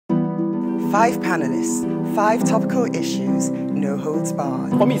5 panelists, 5 topical issues, no holds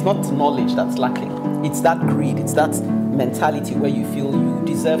barred. For me, it's not knowledge that's lacking. It's that greed, it's that mentality where you feel you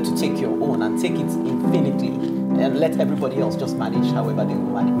deserve to take your own and take it infinitely and let everybody else just manage however they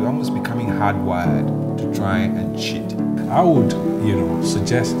will manage. We're almost becoming hardwired to try and cheat. I would,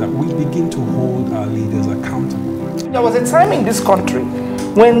 suggest that we begin to hold our leaders accountable. There was a time in this country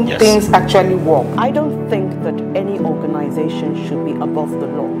when things actually work. I don't think that any organization should be above the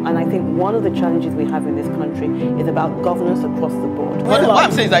law. And I think one of the challenges we have in this country is about governance across the board. What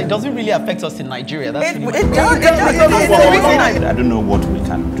I'm saying is that it doesn't really affect us in Nigeria. That's really It does. I don't know what we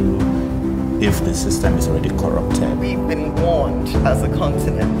can do if the system is already corrupted. We've been warned as a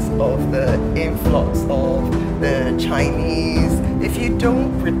continent of the influx of the Chinese. If you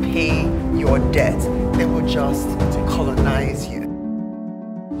don't repay your debt, they will just colonize you.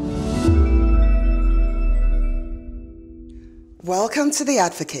 Welcome to The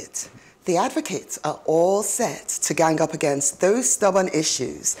Advocate. The Advocates are all set to gang up against those stubborn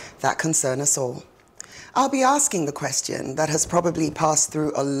issues that concern us all. I'll be asking the question that has probably passed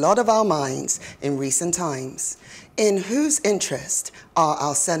through a lot of our minds in recent times. In whose interest are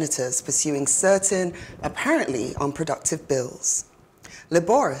our senators pursuing certain, apparently unproductive bills?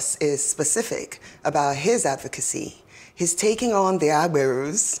 Liborous is specific about his advocacy. He's taking on the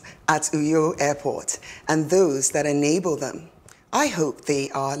agberos at Uche Airport and those that enable them. I hope they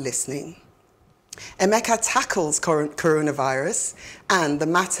are listening. Emeka tackles coronavirus and the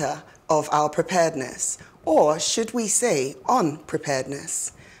matter of our preparedness, or should we say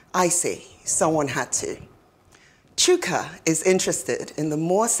unpreparedness? I say someone had to. Chuka is interested in the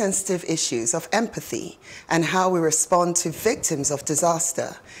more sensitive issues of empathy and how we respond to victims of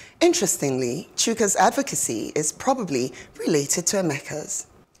disaster. Interestingly, Chuka's advocacy is probably related to Emeka's.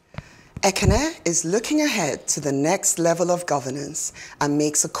 Ekene is looking ahead to the next level of governance and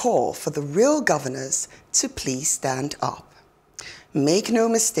makes a call for the real governors to please stand up. Make no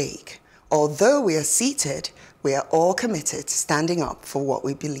mistake, although we are seated, we are all committed to standing up for what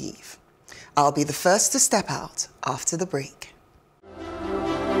we believe. I'll be the first to step out after the break.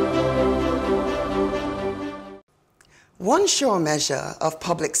 One sure measure of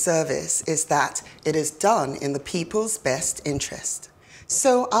public service is that it is done in the people's best interest.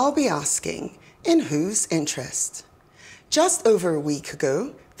 So I'll be asking, in whose interest? Just over a week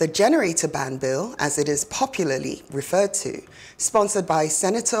ago, the generator ban bill, as it is popularly referred to, sponsored by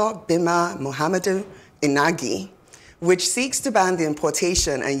Senator Bima Mohamedou Inagi, which seeks to ban the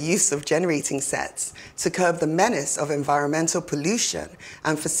importation and use of generating sets to curb the menace of environmental pollution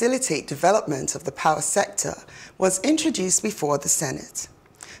and facilitate development of the power sector, was introduced before the Senate.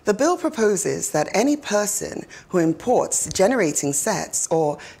 The bill proposes that any person who imports generating sets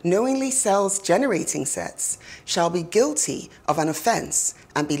or knowingly sells generating sets shall be guilty of an offense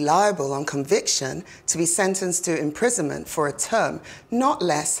and be liable on conviction to be sentenced to imprisonment for a term not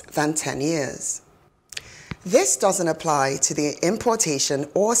less than 10 years. This doesn't apply to the importation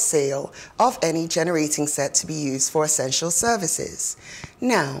or sale of any generating set to be used for essential services.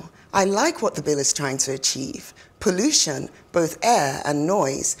 Now, I like what the bill is trying to achieve. Pollution, both air and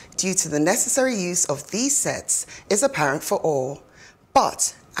noise, due to the necessary use of these sets is apparent for all.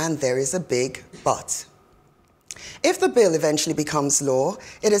 But, and there is a big but. If the bill eventually becomes law,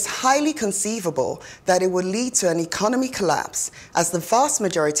 it is highly conceivable that it will lead to an economy collapse, as the vast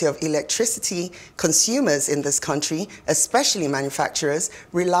majority of electricity consumers in this country, especially manufacturers,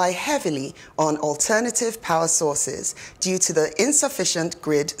 rely heavily on alternative power sources due to the insufficient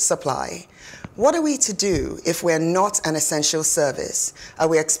grid supply. What are we to do if we're not an essential service? Are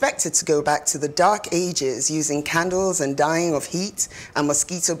we expected to go back to the dark ages using candles and dying of heat and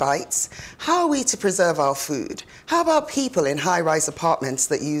mosquito bites? How are we to preserve our food? How about people in high-rise apartments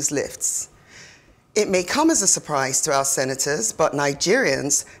that use lifts? It may come as a surprise to our senators, but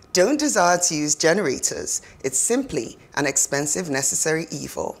Nigerians don't desire to use generators. It's simply an expensive, necessary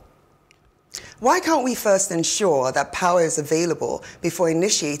evil. Why can't we first ensure that power is available before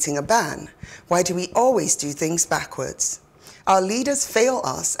initiating a ban? Why do we always do things backwards? Our leaders fail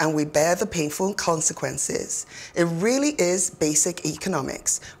us and we bear the painful consequences. It really is basic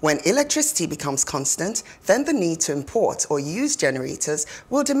economics. When electricity becomes constant, then the need to import or use generators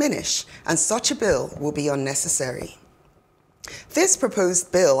will diminish, and such a bill will be unnecessary. This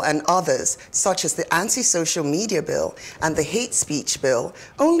proposed bill and others, such as the anti-social media bill and the hate speech bill,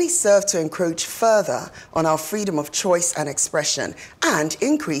 only serve to encroach further on our freedom of choice and expression and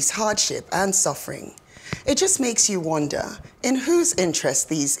increase hardship and suffering. It just makes you wonder in whose interest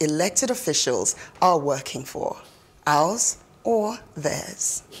these elected officials are working for, ours or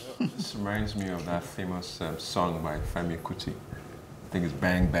theirs. This reminds me of that famous song by Femi Kuti. think it's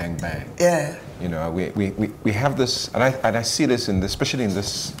bang, bang, bang. Yeah. You know, we have this, and I see this especially in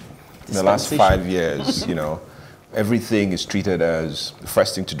the last 5 years. You know, everything is treated as the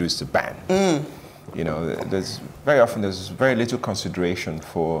first thing to do is to ban. You know, there's very little consideration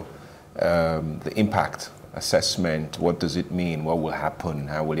for the impact assessment. What does it mean? What will happen?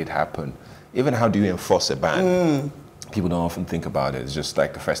 How will it happen? Even how do you enforce a ban? People don't often think about it. It's just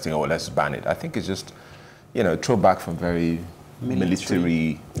like the first thing, oh, let's ban it. I think it's just, you know, throwback from very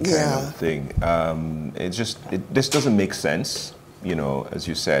military kind of thing. This doesn't make sense. You know, as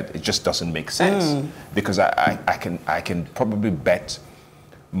you said, it just doesn't make sense because I can probably bet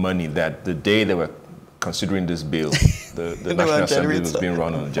money that the day they were considering this bill, the National Assembly was being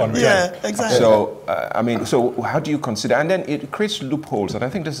run on a generator. Yeah, exactly. So I mean, so how do you consider? And then it creates loopholes, and I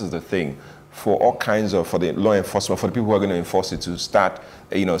think this is the thing for all kinds of, for the law enforcement, for the people who are going to enforce it to start,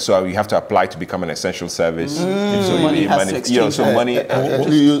 you know, so you have to apply to become an essential service. So money has to exchange. so money.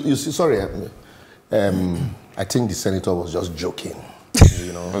 You see, sorry, I think the senator was just joking.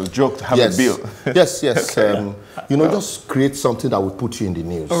 You know, it was a joke to have a bill. Yes. You know, just create something that will put you in the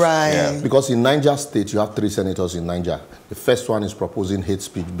news. Right. Yeah. Because in Niger State, you have 3 senators in Niger. The first one is proposing hate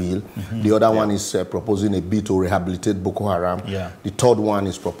speech bill. The other one is proposing a bill to rehabilitate Boko Haram. The third one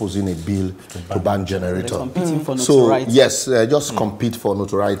is proposing a bill to ban generator. Competing for notoriety. So yes, just compete for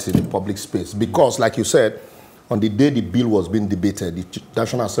notoriety in the public space. Because, like you said, on the day the bill was being debated, the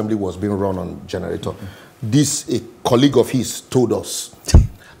National Assembly was being run on generator. This, a colleague of his told us.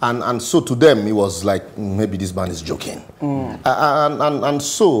 And so to them, it was like, maybe this man is joking. And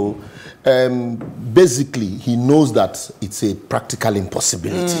so, basically, he knows that it's a practical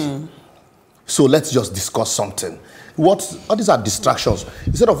impossibility. So let's just discuss something. All these are distractions.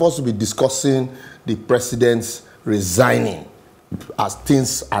 Instead of us to be discussing the president's resigning as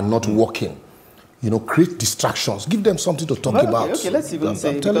things are not working, you know, create distractions. Give them something to talk about. Okay, let's even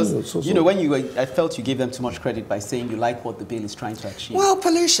say, because, you know, I felt you gave them too much credit by saying you like what the bill is trying to achieve. Well,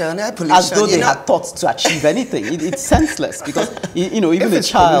 pollution. As though they had thought to achieve anything. It's senseless because, you know, even a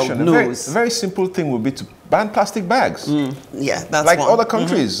child knows. A very simple thing would be to ban plastic bags. Yeah, that's like one. other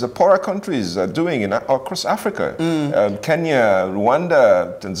countries, the poorer countries are doing across Africa. Kenya,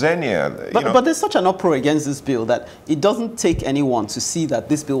 Rwanda, Tanzania. But there's such an uproar against this bill that it doesn't take anyone to see that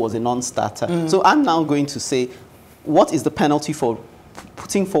this bill was a non-starter. So I'm now going to say, what is the penalty for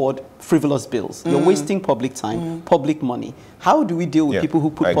putting forward frivolous bills? You're wasting public time, public money. How do we deal with people who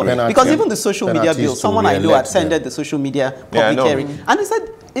put forward? Because even the social media bill, someone I know attended the social media public hearing, and he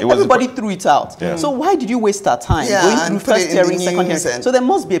said everybody threw it out. So why did you waste our time going through first hearing, second hearing? So there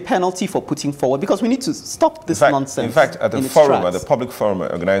must be a penalty for putting forward, because we need to stop this nonsense. In fact, at the forum, at the public forum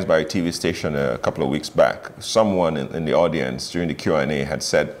organized by a TV station a couple of weeks back, someone in the audience during the Q&A had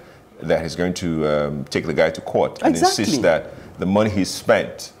said that he's going to take the guy to court and insist that the money he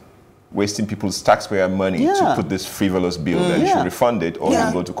spent wasting people's taxpayer money to put this frivolous bill, that he should refund it or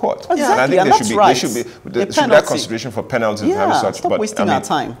he'll go to court. Exactly. And I think there should be that consideration for penalties and having such. Stop wasting our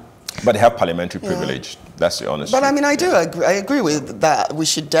time. But they have parliamentary privilege. That's the honest truth. But I mean, I agree with that. We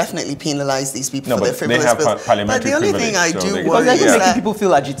should definitely penalize these people for their frivolous bills. But the only thing I do worry is that making people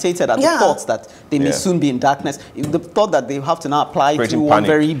feel agitated at the thoughts that they may soon be in darkness. The thought that they have to now apply to one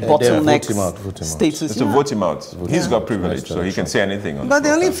very bottleneck status. It's to vote him out. He's got privilege, so he can say anything. But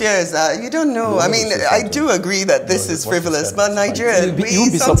the only fear is that you don't know. I mean, I do agree that this is frivolous, but Nigeria,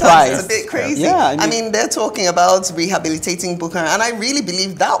 sometimes it's a bit crazy. I mean, they're talking about rehabilitating Boko Haram, and I really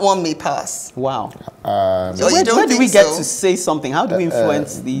believe that one may pass. Wow. So where do we get to say something? How do we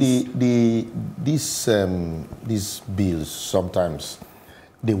influence these? These bills, sometimes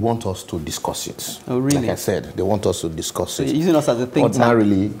they want us to discuss it. Oh, really? Like I said, they want us to discuss it. So using us as a think tank.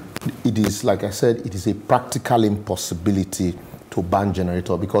 Ordinarily, it is, like I said, it is a practical impossibility to ban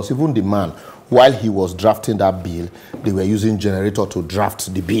generator, because even the man, while he was drafting that bill, they were using generator to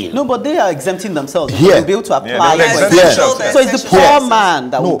draft the bill. No, but they are exempting themselves. They will be able to apply. So it's the poor man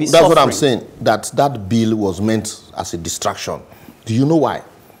that will be suffering. That's what I'm saying, that bill was meant as a distraction. Do you know why?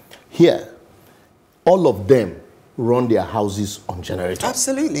 Here, all of them run their houses on generator.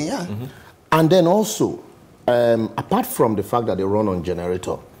 Absolutely, yeah. And then also, apart from the fact that they run on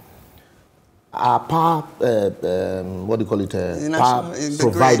generator, our power, what do you call it, power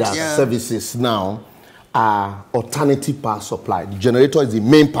provider services now are alternative power supply. The generator is the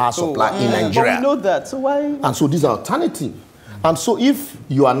main power supply in Nigeria. But we know that, so why? And so these are alternative. And so if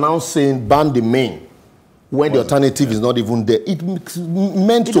you are now saying ban the main, when the alternative is not even there, it's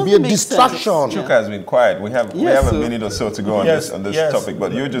meant to be a distraction. Chuka has been quiet. We have a minute or so to go on this topic,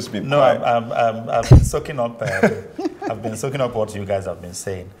 but you've just been quiet. I've been soaking up. I've been soaking up what you guys have been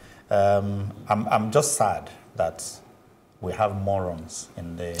saying. I'm just sad that we have morons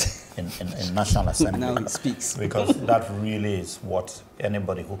in the in National Assembly. Now he speaks. Because that really is what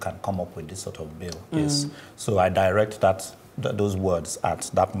anybody who can come up with this sort of bill is. So I direct those words at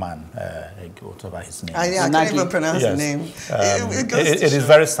that man, whatever his name is. I can't even pronounce the name. It is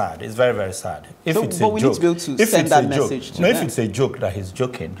very sad. It's very, very sad. If it's a we joke, need to be able to send that message to them. If it's a joke that he's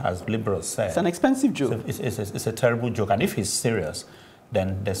joking, as Liborous said. It's an expensive joke. It's a terrible joke. And if he's serious,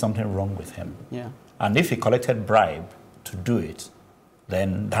 then there's something wrong with him. Yeah. And if he collected bribe to do it,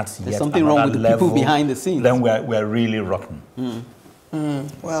 then that's there's yet something wrong with the level, people behind the scenes. Then we're really rotten.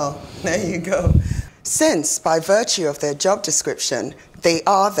 Well, there you go. Since, by virtue of their job description, they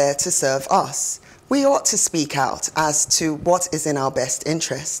are there to serve us, we ought to speak out as to what is in our best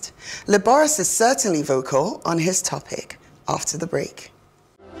interest. Liborous is certainly vocal on his topic after the break.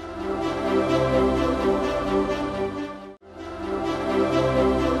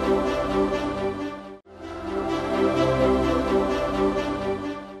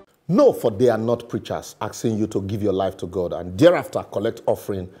 No, for they are not preachers asking you to give your life to God and thereafter collect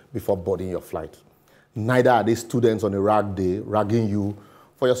offering before boarding your flight. Neither are they students on a rag day ragging you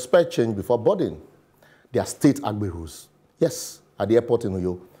for your spare change before boarding. They are state agberos. Yes, at the airport in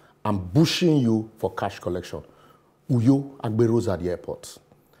Uyo, ambushing you for cash collection. Uyo agberos at the airport.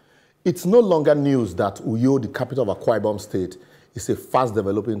 It's no longer news that Uyo, the capital of Akwa Ibom State, is a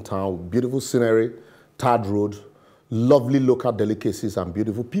fast-developing town with beautiful scenery, tarred road, lovely local delicacies, and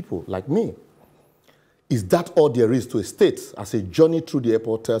beautiful people like me. Is that all there is to a state as a journey through the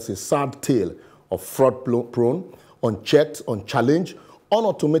airport tells a sad tale of fraud-prone, unchecked, unchallenged,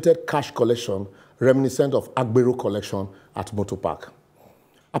 unautomated cash collection reminiscent of agbero collection at Motor Park.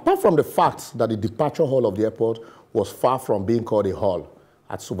 Apart from the fact that the departure hall of the airport was far from being called a hall,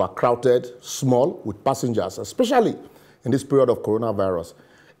 it's overcrowded, small, with passengers, especially in this period of coronavirus,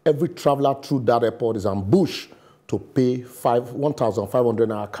 every traveler through that airport is ambushed to pay 1,500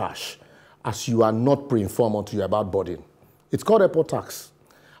 naira cash as you are not pre-informed until you're about boarding. It's called airport tax.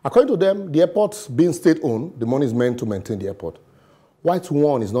 According to them, the airport being state-owned, the money is meant to maintain the airport. White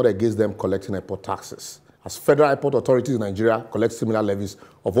One is not against them collecting airport taxes, as federal airport authorities in Nigeria collect similar levies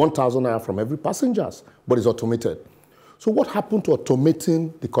of 1,000 naira from every passenger, but it's automated. So what happened to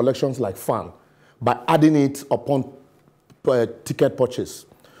automating the collections like FAN by adding it upon ticket purchase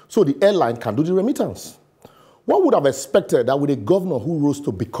so the airline can do the remittance? One would have expected that with a governor who rose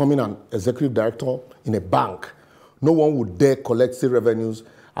to becoming an executive director in a bank, no one would dare collect state revenues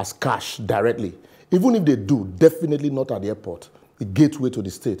as cash directly. Even if they do, definitely not at the airport, the gateway to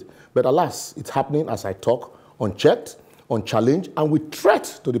the state. But alas, it's happening as I talk, unchecked, unchallenged, and with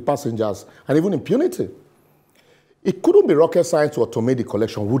threat to the passengers and even impunity. It couldn't be rocket science to automate the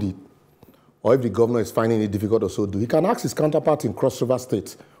collection, would it? Or if the governor is finding it difficult to so do, he can ask his counterpart in Cross River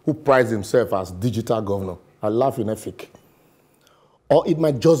State, who prides himself as digital governor. I laugh in Efik. Or it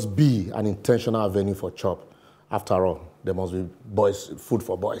might just be an intentional avenue for chop. After all, there must be food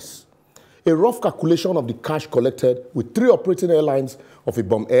for boys. A rough calculation of the cash collected with 3 operating airlines of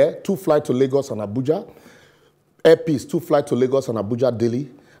Ibom Air, 2 flights to Lagos and Abuja, Air Peace, 2 flights to Lagos and Abuja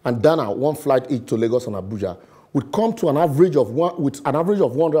daily, and Dana, 1 flight each to Lagos and Abuja, would come to an average of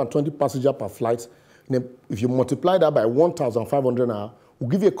 120 passengers per flight. If you multiply that by 1,500 naira, will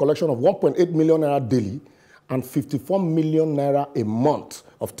give you a collection of 1.8 million naira daily and 54 million naira a month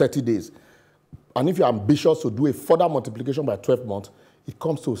of 30 days. And if you're ambitious to do a further multiplication by 12 months, it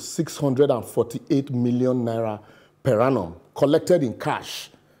comes to 648 million naira per annum, collected in cash,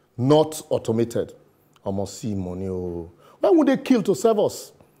 not automated. I must see money. Why would they kill to serve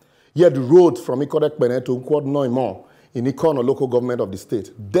us? Yet the road from Ekene to Nkwod Noimon in Ikon, local government of the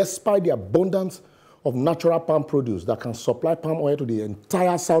state, despite the abundance of natural palm produce that can supply palm oil to the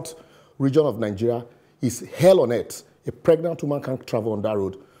entire south region of Nigeria, is hell on earth. A pregnant woman can't travel on that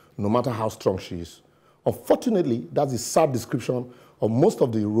road, no matter how strong she is. Unfortunately, that's the sad description of most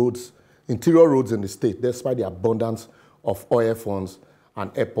of the roads, interior roads in the state, despite the abundance of oil funds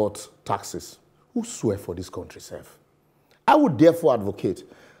and airport taxes. Who swear for this country, self? I would therefore advocate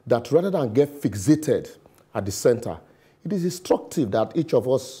that rather than get fixated at the center, it is instructive that each of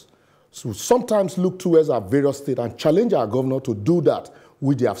us should sometimes look towards our various states and challenge our governor to do that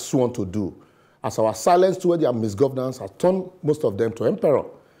which they have sworn to do, as our silence toward their misgovernance has turned most of them to emperor.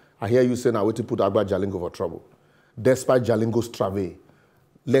 I hear you saying, I want to put Agba Jalingo for trouble. Despite Jalingo's travail,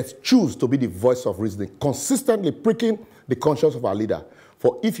 let's choose to be the voice of reasoning, consistently pricking the conscience of our leader.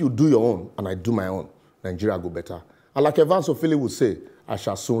 For if you do your own and I do my own, Nigeria will go better. And like Evans Ophilie would say, I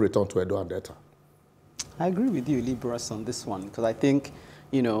shall soon return to Edo and Delta. I agree with you, Liborous, on this one, because I think,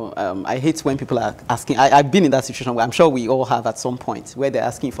 you know, I hate when people are asking. I've been in that situation where I'm sure we all have at some point, where they're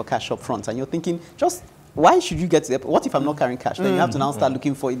asking for cash up front, and you're thinking, just why should you get to the airport? What if I'm not carrying cash? Then you have to now start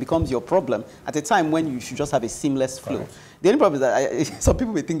looking for it. It becomes your problem at a time when you should just have a seamless flow. Right. The only problem is that some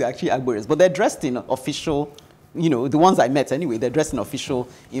people may think they're actually agberos, but they're dressed in official, you know, the ones I met anyway, they're dressed in official,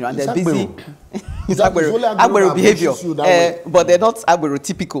 you know, and they're busy. It's agbero behavior. But they're not agbero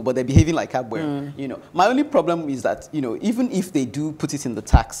typical, but they're behaving like agbero, you know. My only problem is that, you know, even if they do put it in the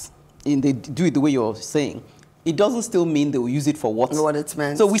tax, they do it the way you're saying, it doesn't still mean they will use it for what it's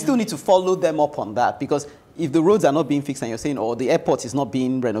meant. So we still need to follow them up on that, because if the roads are not being fixed and you're saying, or the airport is not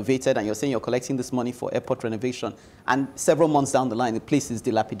being renovated and you're saying you're collecting this money for airport renovation, and several months down the line the place is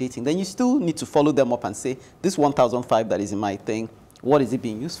dilapidating, then you still need to follow them up and say, this 1,005 that is in my thing, what is it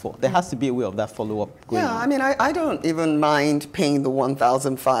being used for? There has to be a way of that follow-up going on. I mean, I don't even mind paying the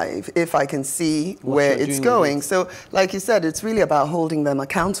 1,005 if I can see where it's going. So, like you said, it's really about holding them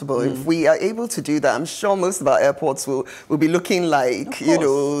accountable. If we are able to do that, I'm sure most of our airports will be looking like, you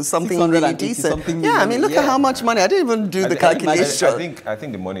know, something really decent. I mean, look at how much money. I didn't even do the calculation. I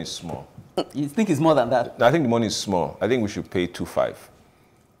think the money is small. You think it's more than that? No, I think the money is small. I think we should pay 2.5.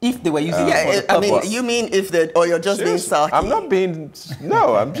 If they were using it for the purpose. I mean, you mean if they, or you're just being sarky? I'm not being,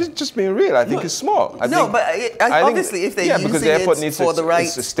 no, I'm just being real. I think it's small. Obviously if they're using it for the right...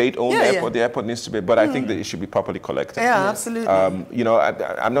 It's a state-owned airport, the airport needs to be, but I think that it should be properly collected. Yeah, absolutely. You know,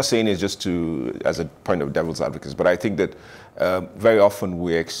 I'm not saying it's just as a point of devil's advocacy, but I think that very often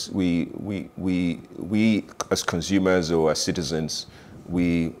we as consumers or as citizens,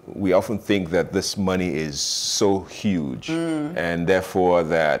 we often think that this money is so huge and therefore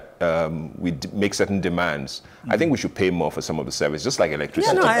that we make certain demands. I think we should pay more for some of the services, just like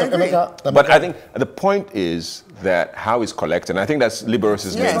electricity. Yeah, no, I agree. But I think the point is that how it's collected, and I think that's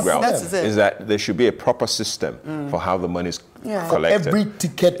Liborous' main ground, is that there should be a proper system for how the money is collected. Every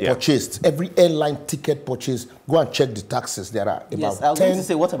ticket purchased, every airline ticket purchased, go and check the taxes. There are about I was going to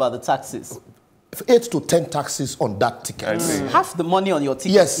say, what about the taxes? 8 to 10 taxes on that ticket. Half the money on your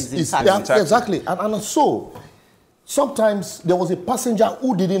ticket is in taxes. Exactly. And so, sometimes there was a passenger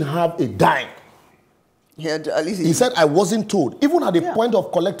who didn't have a dime. He said, I wasn't told. Even at the point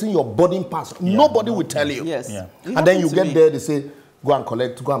of collecting your boarding pass, nobody will tell you. And then you get there, they say, go and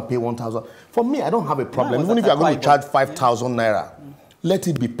collect, go and pay 1,000. For me, I don't have a problem. Even if you are going to charge 5,000 naira, let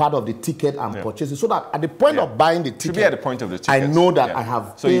it be part of the ticket and purchase it, so that at the point of buying the ticket, should be at the point of the ticket. I know that I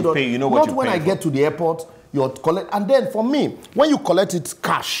have so paid. You pay, you know what not when I get to the airport, you collect. And then for me, when you collect it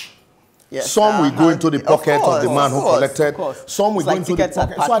cash, some will go into the pocket of the man who collected. Some will go into the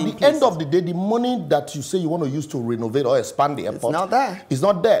pocket. So at the end of the day, the money that you say you want to use to renovate or expand the airport, it's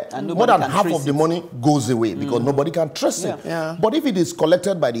not there. And more than half of the money goes away because nobody can trace it. But if it is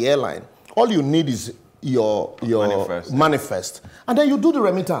collected by the airline, all you need is your manifest, and then you do the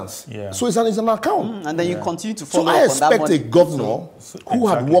remittance. So it's an account, and then you continue to follow. So I expect a governor who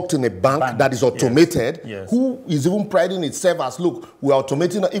had worked in a bank that is automated, who is even priding itself as, look, we are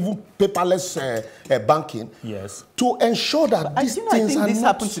automating even paperless banking, to ensure that these things I think this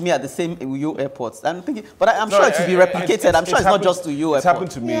happened to me at the same UO airports. I'm thinking, but I'm sure it will be replicated. I'm sure it's not just to UO airport. It's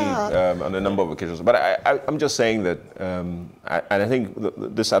happened to me on a number of occasions. But I'm just saying that, and I think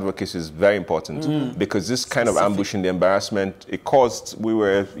this advocacy is very important because this kind of ambush and the embarrassment it caused. We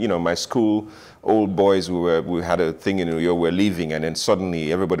were, you know, my school. Old boys, we had a thing in New York, we were leaving, and then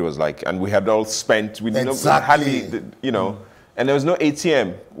suddenly everybody was like, and we had all spent, we hardly, you know, and there was no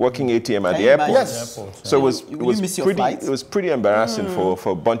ATM, working ATM at the airport. So it was pretty embarrassing for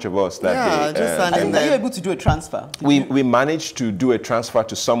a bunch of us that day. And were you able to do a transfer? We managed to do a transfer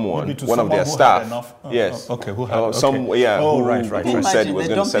to someone, one of their staff. Who had who said he was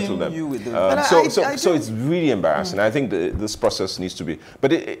going to settle them. So it's really embarrassing. I think this process needs to be.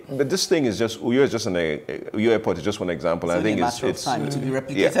 But this thing is just UO airport is just one example. It's I think it's time to be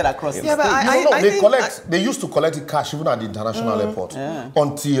replicated across the state. They used to collect it cash even at the international airport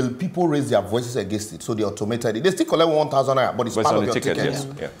until people raised their voices against it. So they automated it. They still collect 1,000 naira, but it's part of your ticket.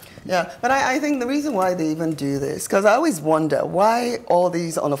 But I think the reason why they even do this, because I always wonder why all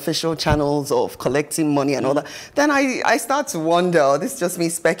these unofficial channels of collecting money and all that. Then I start to wonder, this is just me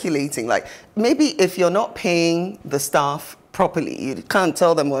speculating, like maybe if you're not paying the staff properly, you can't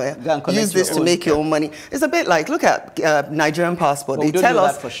tell them, well, use this to make your own money. It's a bit like, look at Nigerian passport. Well, they tell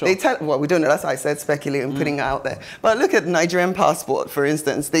us, well, we don't know, that's why I said speculate and putting it out there. But look at Nigerian passport, for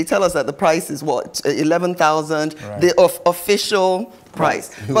instance. They tell us that the price is what, 11,000, the official price.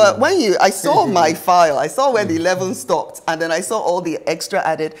 But when I saw my file, I saw where the 11 stopped, and then I saw all the extra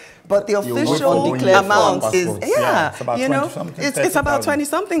added. but the official amount is, it's about you know, 20-something, it's about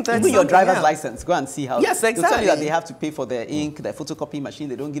 20-something, 30-something. Even your driver's license, go and see how. Yes, exactly. They'll tell you that they have to pay for their ink, their photocopy machine,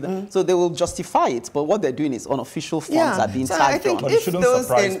 they don't give them. So they will justify it, but what they're doing is unofficial funds are being tagged I think on.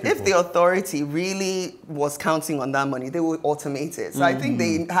 if the authority really was counting on that money, they would automate it. So I think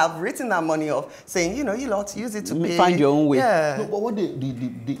they have written that money off, saying, you know, you'll have to use it to pay. Find your own way. Yeah. No, but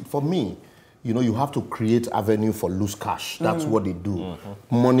what for me, you know, you have to create avenue for loose cash. That's what they do.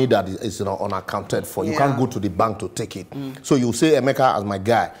 Money that is you know, unaccounted for. You can't go to the bank to take it. So you say, Emeka, as my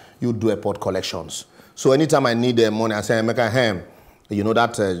guy, you do airport collections. So anytime I need money, I say, Emeka, you know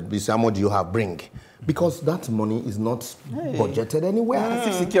that this how much you have bring. Because that money is not budgeted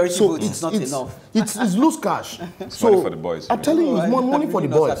anywhere. Security vote is not enough. It's loose cash. It's money for the boys. I'm telling you, it's more money for the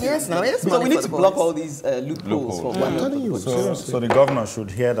boys. Yes, now it's So we need to block all these loopholes. I'm telling you. So the governor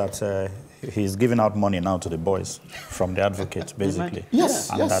should hear that he's giving out money now to the boys from the advocates, basically. Yes,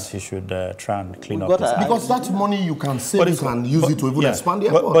 and that he should try and clean up. Because that money you can save it and use it to even expand the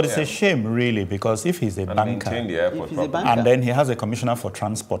airport. But it's a shame, really, because if he's a banker, and then he has a commissioner for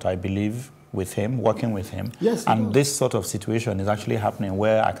transport, I believe, with him, working with him. Yes, and this sort of situation is actually happening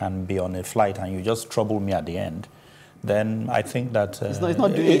where I can be on a flight and you just trouble me at the end. Then I think that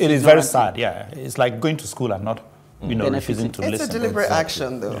it is very sad. Yeah, it's like going to school and not, you know, refusing to listen. It's a deliberate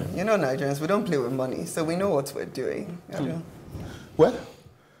action, though. You know, Nigerians, we don't play with money, so we know what we're doing. Well,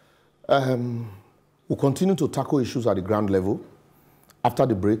 we'll continue to tackle issues at the ground level. After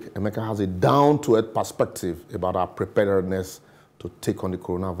the break, Emeka has a down-to-earth perspective about our preparedness to take on the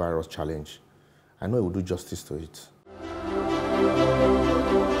coronavirus challenge. I know he will do justice to it.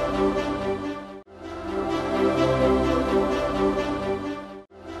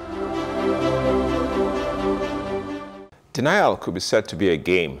 Denial could be said to be a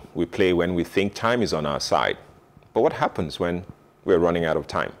game we play when we think time is on our side. But what happens when we're running out of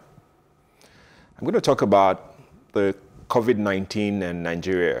time? I'm going to talk about the COVID-19 and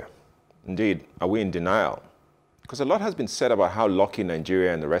Nigeria. Indeed, are we in denial? Because a lot has been said about how lucky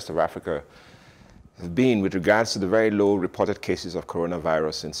Nigeria and the rest of Africa have been with regards to the very low reported cases of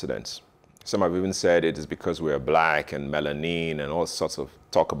coronavirus incidents. Some have even said it is because we are black and melanin and all sorts of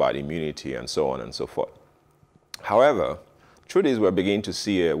talk about immunity and so on and so forth. However, the truth is we're beginning to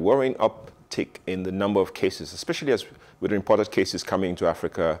see a worrying uptick in the number of cases, especially as with reported cases coming to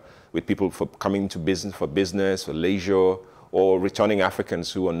Africa, with people coming to business, for leisure, or returning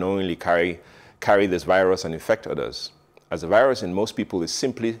Africans who unknowingly carry this virus and infect others, as the virus in most people is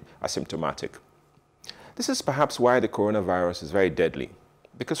simply asymptomatic. This is perhaps why the coronavirus is very deadly,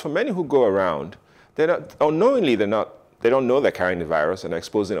 because for many who go around, they don't know they're carrying the virus and are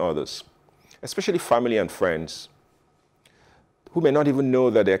exposing others, especially family and friends, who may not even know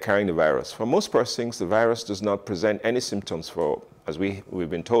that they're carrying the virus. For most persons, the virus does not present any symptoms for, as we've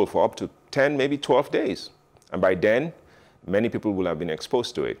been told, for up to 10, maybe 12 days. And by then, many people will have been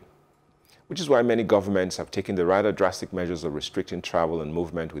exposed to it, which is why many governments have taken the rather drastic measures of restricting travel and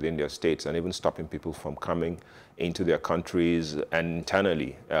movement within their states and even stopping people from coming into their countries and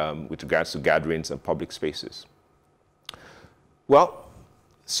internally with regards to gatherings and public spaces. Well,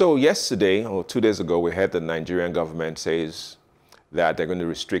 so yesterday or 2 days ago, we heard the Nigerian government says that they're going to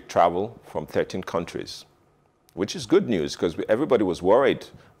restrict travel from 13 countries, which is good news because everybody was worried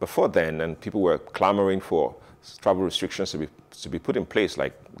before then and people were clamoring for travel restrictions to be put in place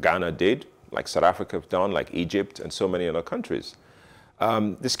like Ghana did, like South Africa have done, like Egypt and so many other countries.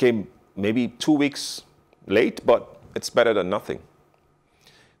 This came maybe 2 weeks late, but it's better than nothing.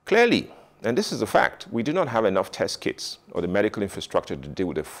 Clearly, and this is a fact, we do not have enough test kits or the medical infrastructure to deal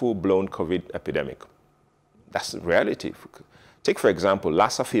with a full-blown COVID epidemic. That's the reality. Take, for example,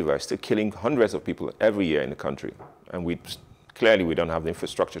 Lassa fever is still killing hundreds of people every year in the country. And clearly we don't have the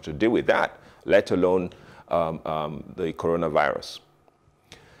infrastructure to deal with that, let alone the coronavirus.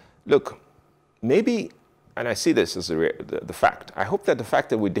 Look, maybe, and I see this as the fact, I hope that the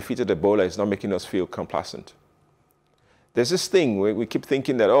fact that we defeated Ebola is not making us feel complacent. There's this thing where we keep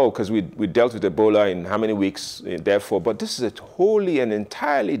thinking that, oh, because we dealt with Ebola in how many weeks, therefore, but this is a wholly and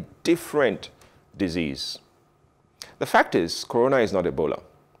entirely different disease. The fact is, corona is not Ebola.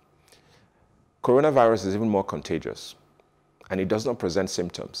 Coronavirus is even more contagious, and it does not present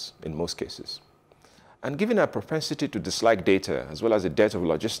symptoms in most cases. And given our propensity to dislike data, as well as the debt of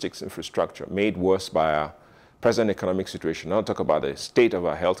logistics infrastructure made worse by our present economic situation, I'll talk about the state of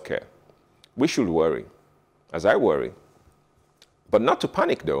our healthcare, we should worry, as I worry. But not to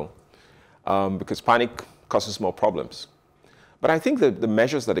panic, though, because panic causes more problems. But I think that the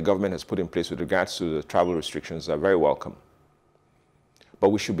measures that the government has put in place with regards to the travel restrictions are very welcome. But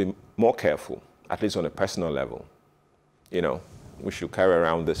we should be more careful, at least on a personal level. You know, we should carry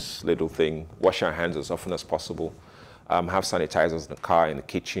around this little thing, wash our hands as often as possible, have sanitizers in the car, in the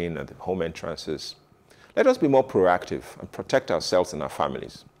kitchen, at the home entrances. Let us be more proactive and protect ourselves and our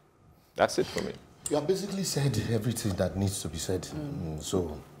families. That's it for me. You have basically said everything that needs to be said.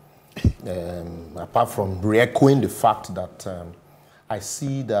 So, apart from re-echoing the fact that I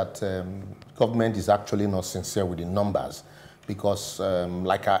see that government is actually not sincere with the numbers, because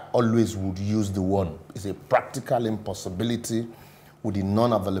like I always would use the word, it's a practical impossibility with the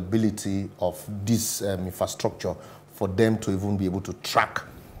non-availability of this infrastructure for them to even be able to track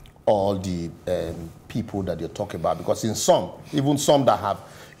all the people that you're talking about. Because in some, even some that have,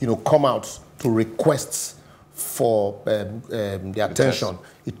 come out to requests for the attention,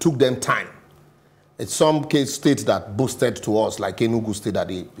 it took them time. In some states that boasted to us, like Enugu State, that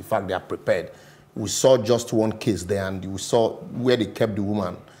in fact they are prepared. We saw just one case there, and we saw where they kept the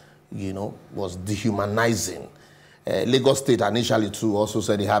woman, was dehumanizing. Lagos State initially too also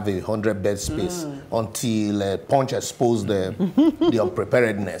said they have a 100-bed space until Punch exposed the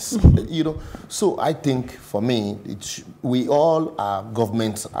unpreparedness. So I think for me, we all are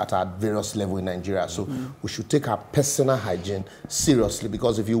governments at our various levels in Nigeria. So we should take our personal hygiene seriously,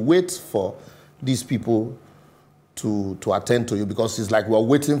 because if you wait for these people to attend to you, because it's like we're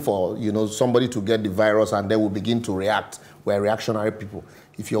waiting for somebody to get the virus and then we'll begin to react. We're reactionary people.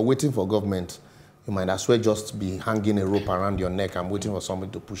 If you're waiting for government, you might as well just be hanging a rope around your neck and waiting for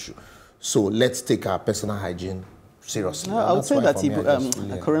somebody to push you. So let's take our personal hygiene seriously. No, I would say that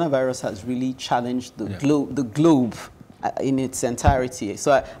the coronavirus has really challenged the globe in its entirety.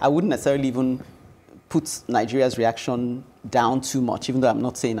 So I wouldn't necessarily even put Nigeria's reaction down too much, even though I'm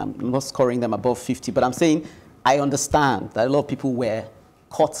not saying, I'm not scoring them above 50, but I'm saying I understand that a lot of people were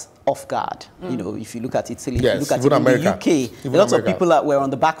caught off guard. If you look at Italy, if you look at even the UK, a lot of people were on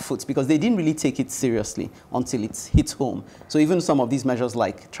the back foot because they didn't really take it seriously until it hit home. So even some of these measures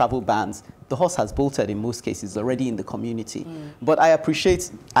like travel bans, the horse has bolted in most cases already in the community. But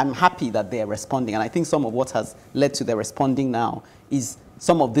I'm happy that they are responding. And I think some of what has led to their responding now is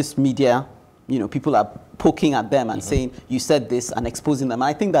some of this media, people are poking at them and saying, you said this, and exposing them. And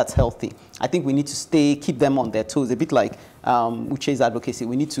I think that's healthy. I think we need to keep them on their toes, a bit like Uche's advocacy.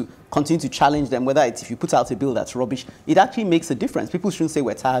 We need to continue to challenge them, whether it's if you put out a bill that's rubbish, it actually makes a difference. People shouldn't say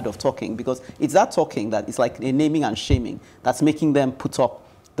we're tired of talking, because it's that talking that is like a naming and shaming that's making them put up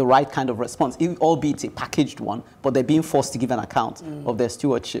the right kind of response, albeit a packaged one, but they're being forced to give an account of their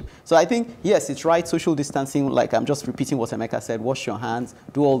stewardship. So I think, yes, it's right, social distancing, like I'm just repeating what Emeka said, wash your hands,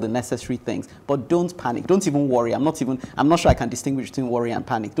 do all the necessary things, but don't panic, don't even worry. I'm not sure I can distinguish between worry and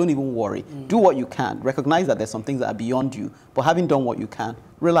panic. Don't even worry. Do what you can. Recognize that there's some things that are beyond you, but having done what you can,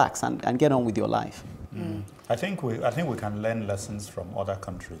 relax and get on with your life. I think we can learn lessons from other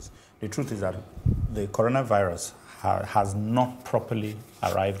countries. The truth is that the coronavirus has not properly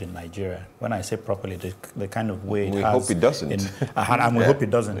arrived in Nigeria. When I say properly, the kind of way it has. We hope it doesn't. And we hope it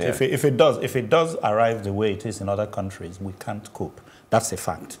doesn't. Yeah. If it does arrive the way it is in other countries, we can't cope. That's a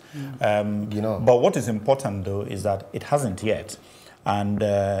fact. But what is important, though, is that it hasn't yet. And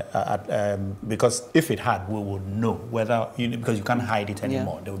because if it had, we would know whether, because you can't hide it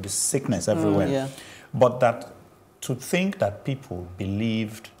anymore. There will be sickness everywhere. But to think that people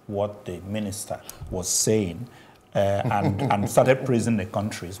believed what the minister was saying and started praising the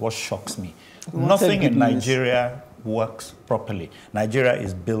country is what shocks me. Nothing in Nigeria works properly. Nigeria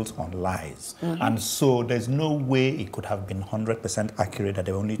is built on lies. And so there's no way it could have been 100% accurate that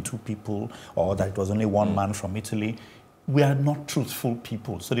there were only 2 people or that it was only 1 man from Italy. We are not truthful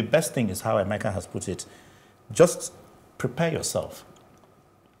people. So the best thing is how Emeka has put it. Just prepare yourself.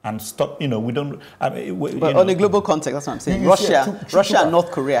 And stop, we don't... but on a global context, that's what I'm saying. Russia and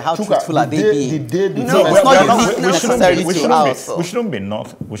North Korea, how truthful are they being? We shouldn't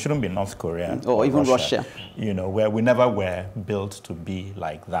be North Korea. Or even Russia. Where we never were built to be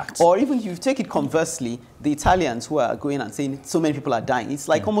like that. Or even if you take it conversely, the Italians who are going and saying so many people are dying, it's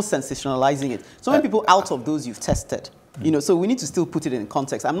like almost sensationalizing it. So many people out of those you've tested. So we need to still put it in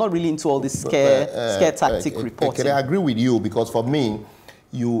context. I'm not really into all this scare tactic reporting. I agree with you, because for me,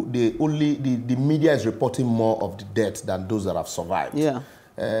 the media is reporting more of the deaths than those that have survived.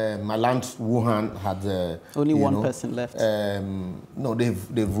 My land, Wuhan, had only one person left. No,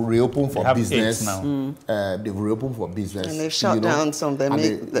 they've reopened for business now. They've reopened for business, and they've shut down some. They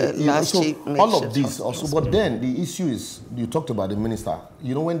make the last cheap. All of this also, but then the issue is, you talked about the minister.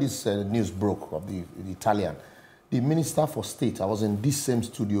 When this news broke of the Italian, the Minister for State, I was in this same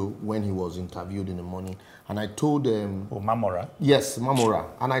studio when he was interviewed in the morning, and I told Mamora? Yes, Mamora.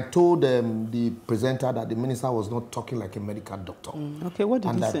 And I told the presenter that the minister was not talking like a medical doctor. Okay, what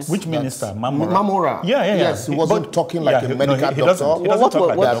did he say? Which minister? Mamora? Mamora. Yeah. Yes, he wasn't talking like a medical doctor. He doesn't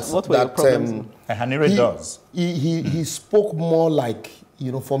talk like that. What were your problems? Hanire does. He spoke more like,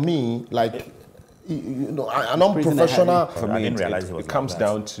 for me, like, an unprofessional. For me, it comes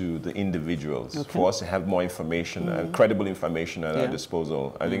down to the individuals. Okay. For us to have more information, credible information at our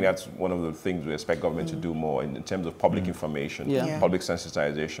disposal. I think that's one of the things we expect government to do more in terms of public information, public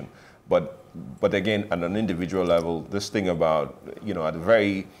sensitization. But again, at an individual level, this thing about, at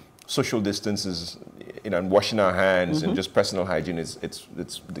very social distances, and washing our hands and just personal hygiene it's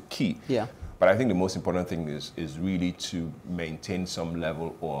the key. Yeah. But I think the most important thing is really to maintain some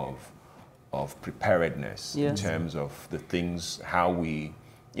level of preparedness in terms of the things, how we,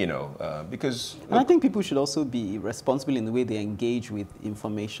 because... And I think people should also be responsible in the way they engage with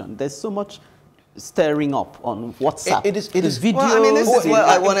information. There's so much stirring up on WhatsApp. It is videos. Well, I mean, this is where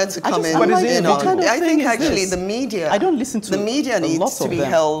I wanted to come in. I think actually the media... I don't listen to the media needs to be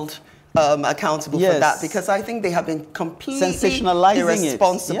held accountable for that, because I think they have been completely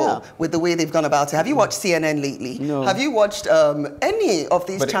irresponsible with the way they've gone about it. Have you watched CNN lately? No. Have you watched any of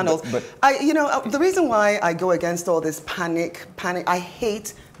these channels? The reason why I go against all this panic, I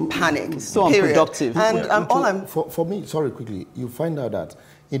hate panic. It's so unproductive. And for me, sorry, quickly, you find out that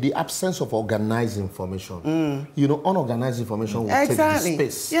in the absence of organized information, unorganized information will take the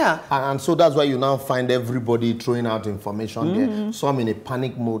space. Yeah. And so that's why you now find everybody throwing out information there, some in a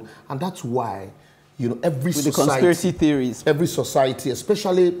panic mode. And that's why, every society... the conspiracy theories. Every society,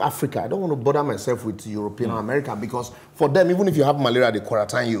 especially Africa, I don't want to bother myself with European or America, because for them, even if you have malaria, they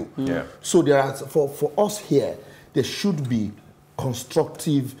quarantine you. Yeah. So there are, for us here, there should be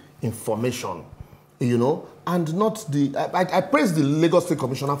constructive information, and not the... I praise the Lagos State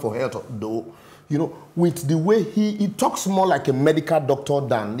Commissioner for Health, though, with the way he talks more like a medical doctor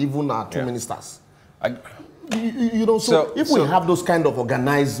than even our two ministers. So if we have those kind of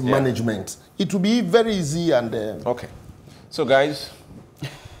organized management, it will be very easy and... Okay. So, guys,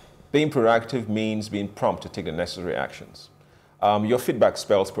 being proactive means being prompt to take the necessary actions. Your feedback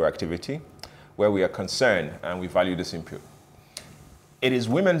spells proactivity, where we are concerned and we value this input. It is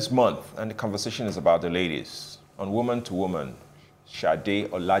Women's Month, and the conversation is about the ladies. On Woman to Woman, Sade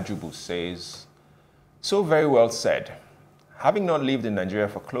Olajubu says, "So very well said. Having not lived in Nigeria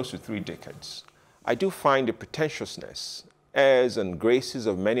for close to 3 decades, I do find the pretentiousness, airs, and graces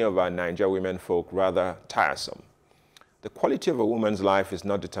of many of our Nigeria women folk rather tiresome. The quality of a woman's life is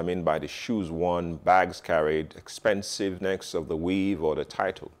not determined by the shoes worn, bags carried, expensiveness of the weave, or the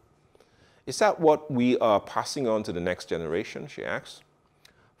title. Is that what we are passing on to the next generation?" she asks.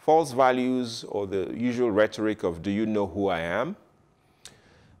 "False values or the usual rhetoric of 'do you know who I am?'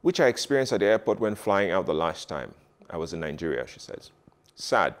 which I experienced at the airport when flying out the last time I was in Nigeria," she says.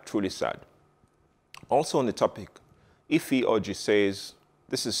 Sad, truly sad. Also on the topic, Ife Oji says,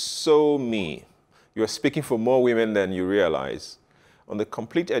 "This is so me. You are speaking for more women than you realize." On the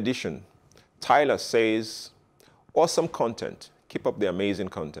complete edition, Tyler says, "Awesome content. Keep up the amazing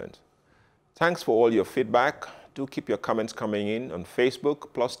content. Thanks for all your feedback. Do keep your comments coming in on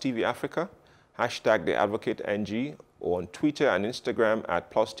Facebook, Plus TV Africa, hashtag The Advocate NG, or on Twitter and Instagram at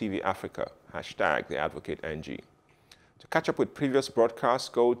Plus TV Africa, hashtag The Advocate NG. To catch up with previous broadcasts,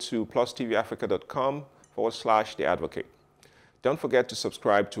 go to plustvafrica.com/The Advocate. Don't forget to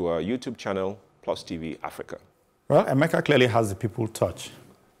subscribe to our YouTube channel, Plus TV Africa." Well, Emeka clearly has the people touch,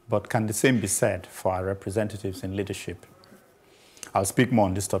 but can the same be said for our representatives in leadership? I'll speak more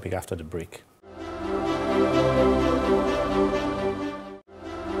on this topic after the break.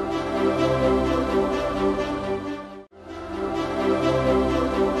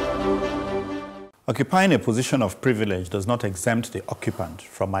 Occupying a position of privilege does not exempt the occupant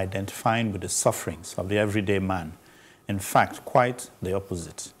from identifying with the sufferings of the everyday man. In fact, quite the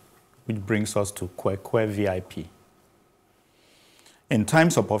opposite, which brings us to Kwekwe VIP. In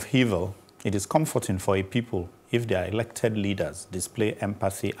times of upheaval, it is comforting for a people if their elected leaders display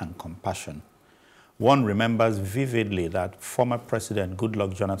empathy and compassion. One remembers vividly that former President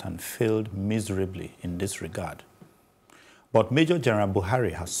Goodluck Jonathan failed miserably in this regard. But Major General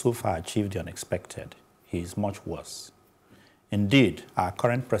Buhari has so far achieved the unexpected. He is much worse. Indeed, our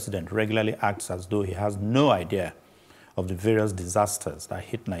current president regularly acts as though he has no idea of the various disasters that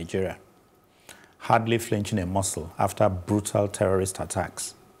hit Nigeria, hardly flinching a muscle after brutal terrorist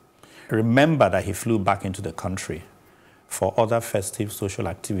attacks. Remember that he flew back into the country for other festive social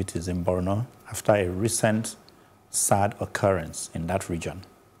activities in Borno after a recent sad occurrence in that region.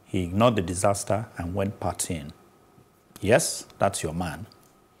 He ignored the disaster and went partying. Yes, that's your man.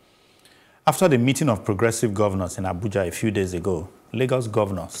 After the meeting of progressive governors in Abuja a few days ago, Lagos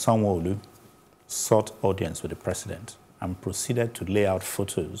Governor Sanwo-Olu sought audience with the president and proceeded to lay out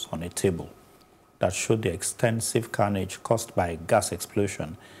photos on a table that showed the extensive carnage caused by a gas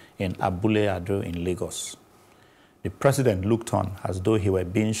explosion in Abule Ado in Lagos. The president looked on as though he were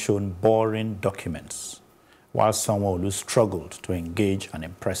being shown boring documents, while Sanwo-Olu struggled to engage and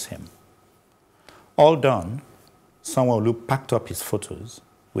impress him. All done, Sanwo-Olu packed up his photos,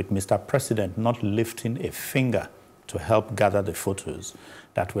 with Mr. President not lifting a finger to help gather the photos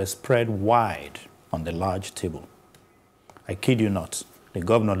that were spread wide on the large table. I kid you not, the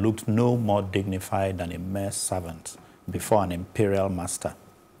governor looked no more dignified than a mere servant before an imperial master.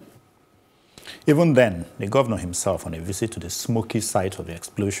 Even then, the governor himself, on a visit to the smoky site of the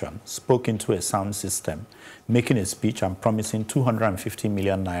explosion, spoke into a sound system, making a speech and promising 250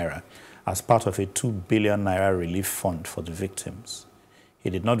 million naira as part of a 2 billion naira relief fund for the victims. He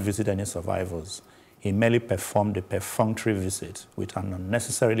did not visit any survivors. He merely performed a perfunctory visit with an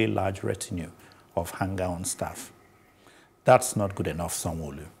unnecessarily large retinue of hanger-on staff. That's not good enough,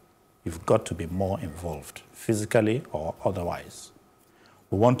 Sanwo-Olu. You've got to be more involved, physically or otherwise.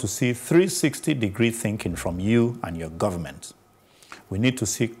 We want to see 360-degree thinking from you and your government. We need to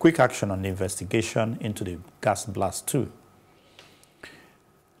see quick action on the investigation into the gas blast too.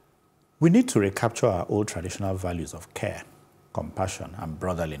 We need to recapture our old traditional values of care, compassion, and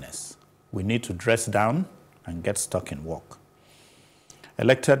brotherliness. We need to dress down and get stuck in work.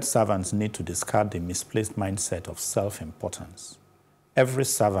 Elected servants need to discard the misplaced mindset of self-importance. Every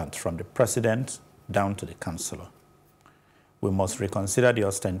servant, from the president down to the councillor. We must reconsider the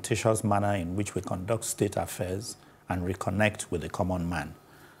ostentatious manner in which we conduct state affairs and reconnect with the common man.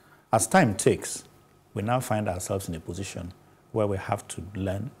 As time takes, we now find ourselves in a position where we have to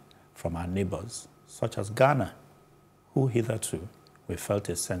learn from our neighbors, such as Ghana, who hitherto we felt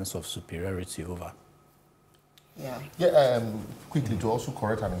a sense of superiority over. Quickly, to also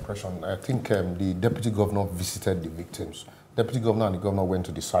correct an impression, I think the deputy governor visited the victims. Deputy governor and the governor went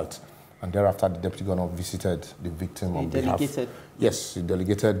to the site, and thereafter the deputy governor visited the victim on behalf. Yes, he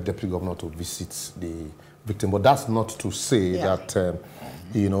delegated deputy governor to visit the victim. But that's not to say that,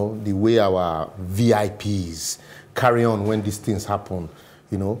 you know, the way our VIPs carry on when these things happen,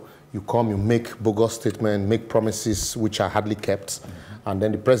 you know, you come, you make bogus statements, make promises which are hardly kept, and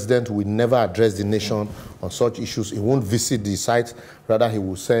then the president will never address the nation on such issues. He won't visit the site. Rather, he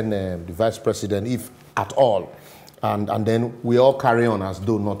will send the vice president, if at all. And then we all carry on as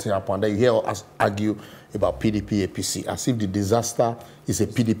though nothing happened. Then you hear us argue about PDP, APC, as if the disaster is a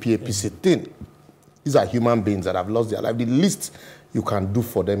PDP, APC thing. These are human beings that have lost their life. The least you can do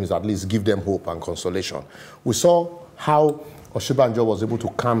for them is at least give them hope and consolation. We saw how Oshibanjo was able to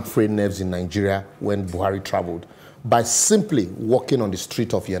calm frayed nerves in Nigeria when Buhari traveled by simply walking on the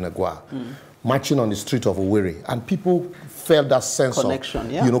street of Yenagoa, marching on the street of Owerri, and people felt that sense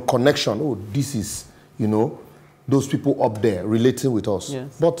connection, of, you know, connection. Oh, this is, you know, those people up there relating with us.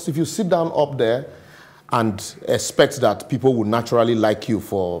 Yes. But if you sit down up there and expect that people will naturally like you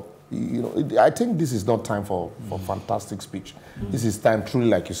for, you know, I think this is not time for fantastic speech. This is time, truly,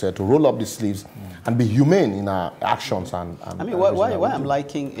 like you said, to roll up the sleeves and be humane in our actions. And I mean, why I'm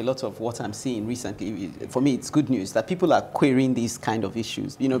liking a lot of what I'm seeing recently, for me, it's good news that people are querying these kind of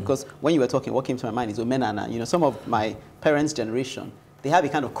issues. You know, because when you were talking, what came to my mind is Omenana. You know, some of my parents' generation, they have a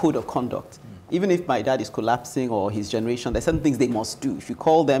kind of code of conduct. Even if my dad is collapsing or his generation, there's certain things they must do. If you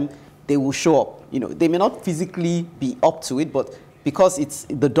call them, they will show up. You know, they may not physically be up to it, but because it's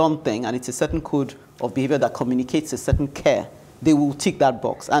the done thing and it's a certain code of behavior that communicates a certain care, they will tick that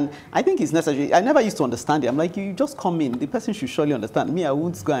box. And I think it's necessary. I never used to understand it. I'm like, you just come in. The person should surely understand. Me, I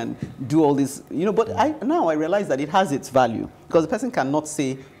won't go and do all this, you know, but now I realize that it has its value because the person cannot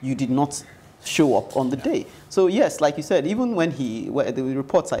say you did not show up on the day. So yes, like you said, even when the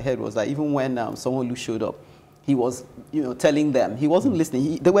reports I heard was that even when someone who showed up, he was, you know, telling them, he wasn't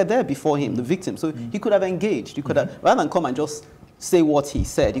listening. They were there before him, the victim. So he could have engaged. He could have, rather than come and just say what he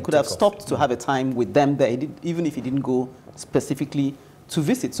said, he could have stopped to have a time with them there, even if he didn't go specifically to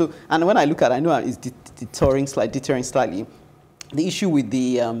visit. So, and when I look at it, I know it's deterring slightly, the issue with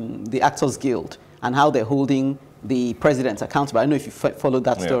the Actors Guild and how they're holding the president accountable. I don't know if you followed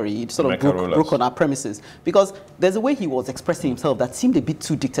that story. It sort of broke on our premises because there's a way he was expressing himself that seemed a bit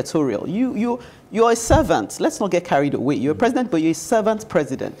too dictatorial. You're a servant. Let's not get carried away. You're a president, but you're a servant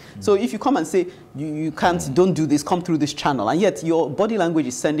president. So if you come and say you can't, don't do this, come through this channel, and yet your body language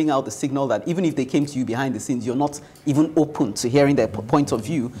is sending out the signal that even if they came to you behind the scenes, you're not even open to hearing their point of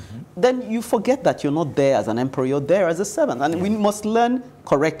view, then you forget that you're not there as an emperor, you're there as a servant. And we must learn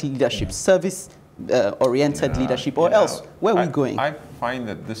correct leadership, service oriented leadership, or else? Where are we going? I find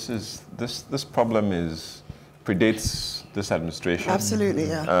that this problem predates this administration. Absolutely,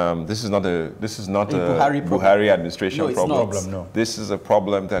 yeah. This is not a Buhari administration problem. No. This is a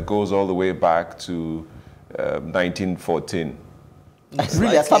problem that goes all the way back to 1914.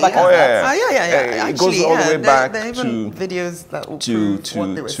 Really, as far back as that? Yeah. It goes all the way back to videos that to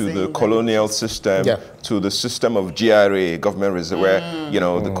the colonial system, to the system of GRA, government reserve, where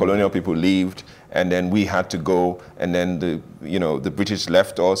the colonial people lived, and then we had to go, and then the British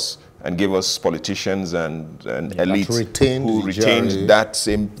left us and gave us politicians and elites who retained that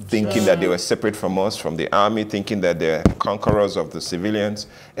same thinking that they were separate from us, from the army, thinking that they're conquerors of the civilians.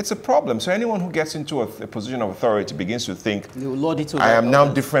 It's a problem. So anyone who gets into a position of authority begins to think, I am now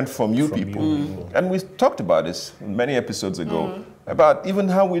different from you people. And we talked about this many episodes ago, about even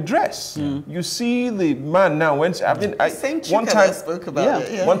how we dress. You see the man now, one time spoke about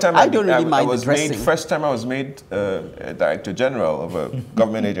it. One time I was made, first time I was made Director General of a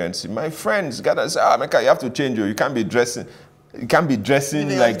government agency. My friends got to say, Emeka, you have to change you. You can't be dressing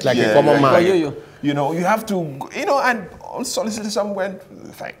like a common man. You have to, and unsolicited some went,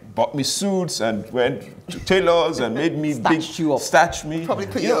 bought me suits and went to tailors and made me starched me. Probably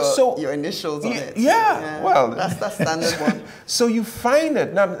put your initials on it. Yeah, well. That's standard one. So you find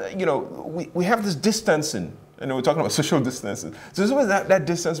that now, we have this distancing. We're talking about social distancing. So there's always that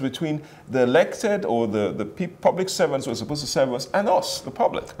distance between the elected or the public servants who are supposed to serve us and us, the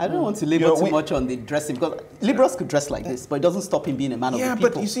public. I don't want to labor too much on the dressing, because Liborous could dress like this, but it doesn't stop him being a man of the people.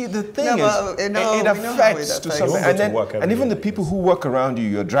 Yeah, but you see, the thing it affects to some extent. And even the people who work around you,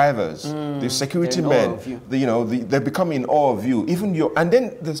 your drivers, the security men, they become in awe of you. And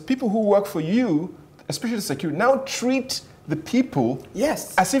then there's people who work for you, especially the security, now treat the people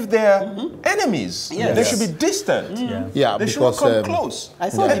as if they're enemies. Yes. They should be distant. They should not come close. I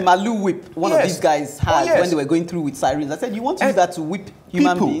saw the Malu whip one of these guys had when they were going through with sirens. I said, you want to use that to whip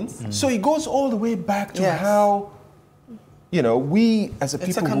human beings? So it goes all the way back to how, we as a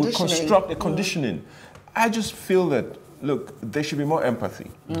people would construct a conditioning. I just feel that, look, there should be more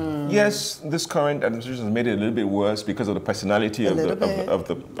empathy. Yes, this current administration has made it a little bit worse because of the personality of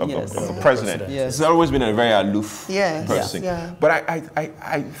the president. He's always been a very aloof person. But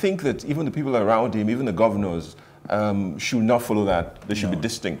I think that even the people around him, even the governors, should not follow that. They should be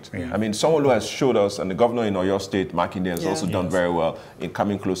distinct. I mean, someone who has showed us, and the governor in Oyo State, Makinde, has also done very well in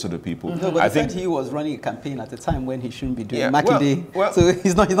coming closer to people. No, but I think he was running a campaign at a time when he shouldn't be doing Makinde. So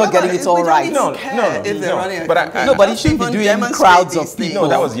he's not getting it all right. No. But he shouldn't be doing crowds of people. No,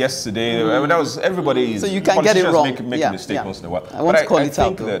 that was yesterday. That was everybody. So you can get it wrong. Make a mistake once in a while. I want to call it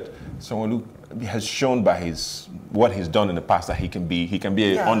out. I think that someone who has shown by what he's done in the past that he can be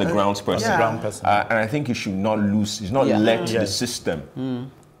an on-the-ground person. And I think he should not lose. He's not let the system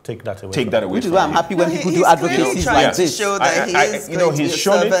take that away. Which is why I'm happy when people do advocacies like this. Show that he is going to be a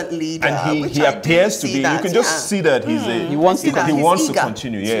servant leader, and he appears to be. You can just see that he wants to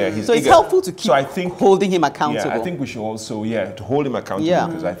continue. So it's helpful to keep holding him accountable. I think we should also to hold him accountable,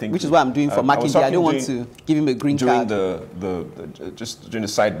 because I think which is what I'm doing for Makinde. I don't want to give him a green card. Just during the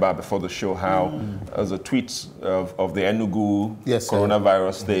sidebar before the show, how there's a tweet of the Enugu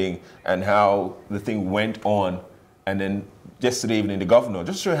coronavirus thing, and how the thing went on, and then yesterday evening, the governor,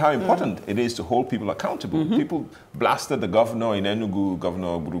 just to show how important it is to hold people accountable. People blasted the governor in Enugu,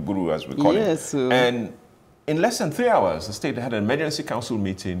 Governor Buruguru, as we call him. And in less than 3 hours, the state had an emergency council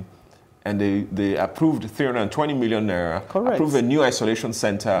meeting, and they approved 320 million naira, approved a new isolation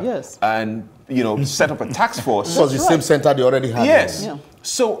center, and set up a task force. This was the same center they already had.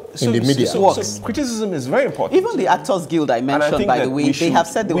 So in the media. So criticism is very important. Even the Actors Guild I mentioned, by the way, they have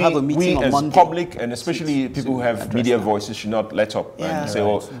said they will have a meeting on Monday. We as public, and especially people who have media voices, should not let up and say,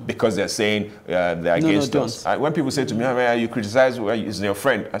 because they're saying they're against us. When people say to me, you criticize, is your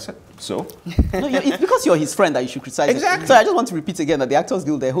friend? I said, so? No, it's because you're his friend that you should criticize. Exactly. So I just want to repeat again that the Actors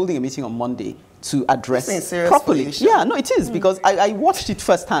Guild, they're holding a meeting on Monday to address properly. Yeah, no, it is, because I watched it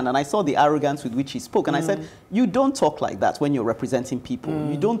firsthand and I saw the arrogance with which he spoke, and I said, you don't talk like that when you're representing people.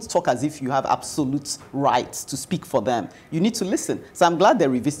 You don't talk as if you have absolute rights to speak for them. You need to listen. So I'm glad they're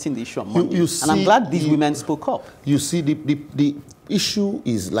revisiting the issue on Monday, and I'm glad these women spoke up. You see, the issue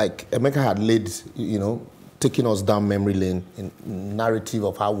is like Emeka had laid, taking us down memory lane in narrative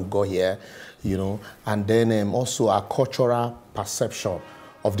of how we got here, and then also our cultural perception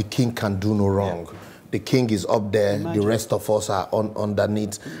of the king can do no wrong. The king is up there, the rest of us are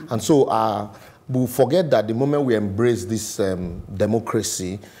underneath. And so we forget that the moment we embrace this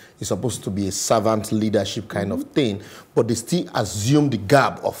democracy, it's supposed to be a servant leadership kind of thing, but they still assume the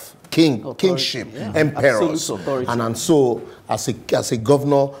garb of kingship, emperors. And so as a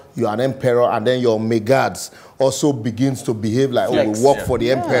governor, you're an emperor, and then your megads also begins to behave like, oh, we work for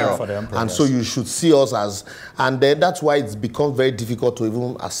the emperor. For the emperor, and so you should see us as, and then that's why it's become very difficult to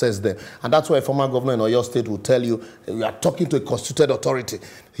even assess them. And that's why a former governor in Oyo State will tell you, you are talking to a constituted authority,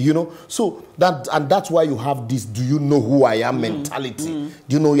 you know. So that's why you have this, do you know who I am mentality?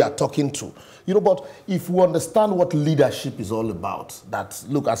 Do you know who you are talking to? You know, but if we understand what leadership is all about, that,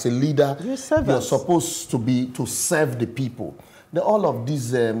 look, as a leader, you're supposed to serve the people. All of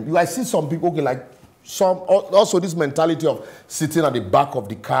these, I see some people, okay, like, also this mentality of sitting at the back of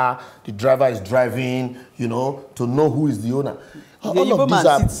the car, the driver is driving, you know, to know who is the owner. All of these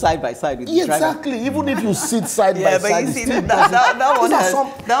sit side by side with the driver. Exactly. Even if you sit side by side, but you see that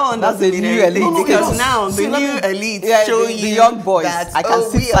one that's the new elite. Because now the new elite show you the young boys. That, I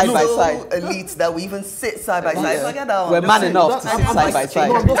can sit side by side. Elites that we even sit side by side. Forget that one. We're man enough to sit side by side.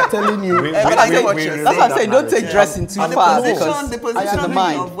 No, I'm just telling you. That's what I'm saying. Don't take dressing too far because the position in the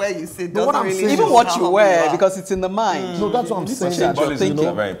mind of where you sit doesn't really even what you wear because it's in the mind. No, that's what I'm saying. Symbolism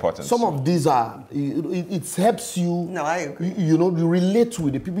is very important. Some of these are, it helps you. No, I agree. You know, you relate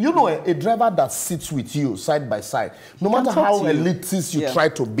with the people. You know, a driver that sits with you side by side, no matter how elitist you try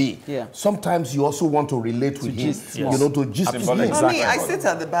to be, sometimes you also want to relate with him. You know, to gist with him. Me, I sit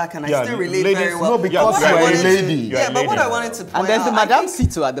at the back and I still relate very well. No, because you're a lady. Yeah, but what I wanted to point out. And there's the madam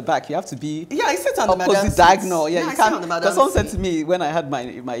seat at the back. You have to be I sit on the madam seat. Diagonal. Yeah, you can't. Because someone said to me when I had my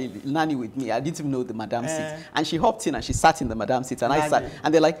nanny with me, I didn't even know the madam seat. And she hopped in and she sat in the madam seat. And I sat.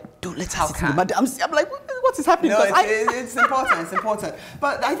 And they're like, don't let her sit in the madam seat. I'm like, what is happening? No, it's important. It's important.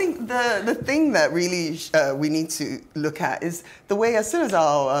 But I think the thing that really we need to look at is the way, as soon as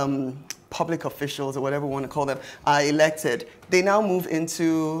our public officials, or whatever we want to call them, are elected, they now move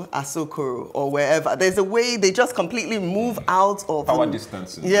into Asokoro or wherever. There's a way they just completely move out of power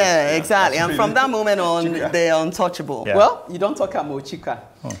distances. Yeah, exactly. And from that moment on, they're untouchable. Yeah. Well, you don't talk about Chuka.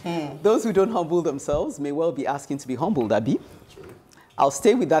 Those who don't humble themselves may well be asking to be humbled, Abi. I'll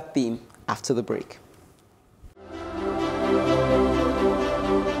stay with that theme after the break.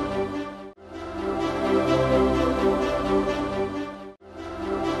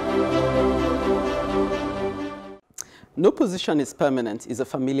 No position is permanent is a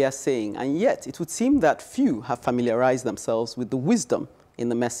familiar saying, and yet it would seem that few have familiarized themselves with the wisdom in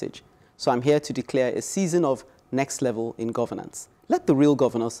the message. So I'm here to declare a season of next level in governance. Let the real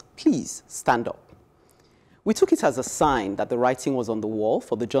governors please stand up. We took it as a sign that the writing was on the wall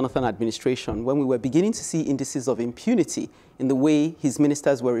for the Jonathan administration when we were beginning to see indices of impunity in the way his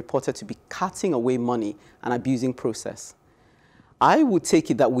ministers were reported to be carting away money and abusing process. I would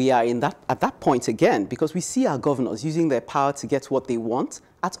take it that we are at that point again because we see our governors using their power to get what they want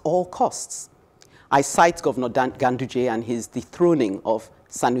at all costs. I cite Governor Ganduje and his dethroning of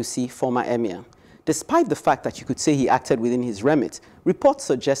Sanusi, former emir. Despite the fact that you could say he acted within his remit, reports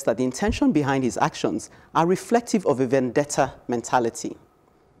suggest that the intention behind his actions are reflective of a vendetta mentality.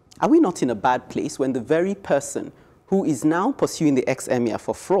 Are we not in a bad place when the very person who is now pursuing the ex-emir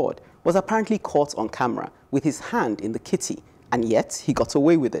for fraud was apparently caught on camera with his hand in the kitty, and yet he got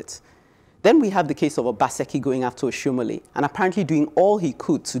away with it? Then we have the case of Obaseki going after Oshomole and apparently doing all he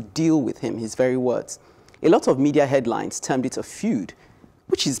could to deal with him, his very words. A lot of media headlines termed it a feud,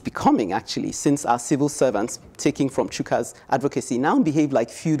 which is becoming actually, since our civil servants, taking from Chuka's advocacy, now behave like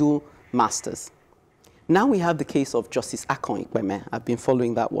feudal masters. Now we have the case of Justice Akon Ekene. I've been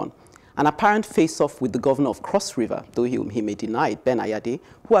following that one. An apparent face-off with the governor of Cross River, though he may deny it, Ben Ayade,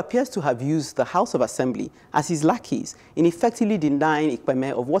 who appears to have used the House of Assembly as his lackeys in effectively denying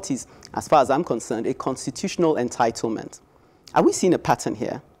Ekene of what is, as far as I'm concerned, a constitutional entitlement. Are we seeing a pattern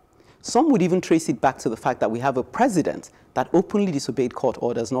here? Some would even trace it back to the fact that we have a president that openly disobeyed court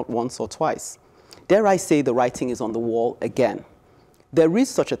orders not once or twice. Dare I say the writing is on the wall again. There is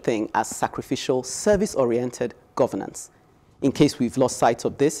such a thing as sacrificial, service-oriented governance, in case we've lost sight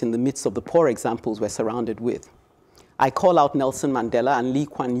of this in the midst of the poor examples we're surrounded with. I call out Nelson Mandela and Lee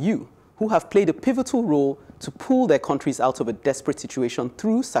Kuan Yew, who have played a pivotal role to pull their countries out of a desperate situation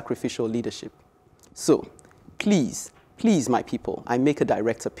through sacrificial leadership. So, please, please, my people, I make a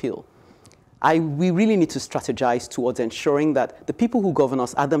direct appeal. We really need to strategize towards ensuring that the people who govern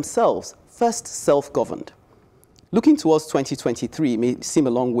us are themselves first self-governed. Looking towards 2023 may seem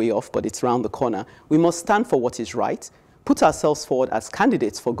a long way off, but it's around the corner. We must stand for what is right, put ourselves forward as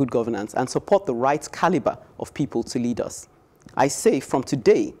candidates for good governance, and support the right caliber of people to lead us. I say from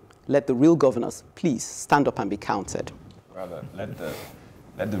today, let the real governors please stand up and be counted. Rather, let the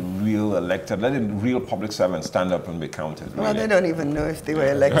Let the real elected, let the real public servants stand up and be counted. Really. Well, they don't even know if they were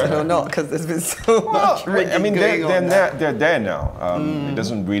elected or not because there's been so much rigging I mean, they're there now. It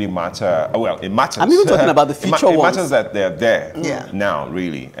doesn't really matter. Well, it matters. I'm even talking about the future ones. It matters that they're there now,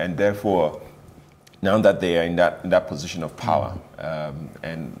 really. And therefore, now that they are in that position of power,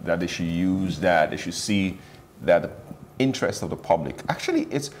 and that they should use that, they should see that the interest of the public. Actually,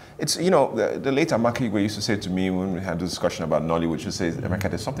 it's you know, the late Amaka used to say to me when we had the discussion about Nollywood, she says, Emeka,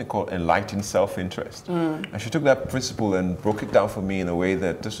 there's something called enlightened self-interest. And she took that principle and broke it down for me in a way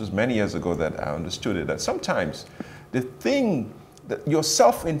that this was many years ago that I understood it, that sometimes the thing, that your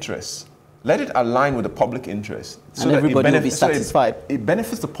self-interest, let it align with the public interest. So and that everybody will be satisfied. So it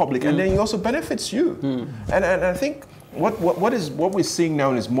benefits the public, and then it also benefits you. And I think what we're seeing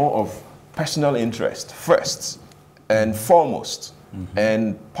now is more of personal interest first and foremost,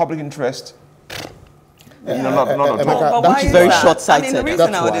 and public interest. Not at all. That's very short-sighted. I mean, the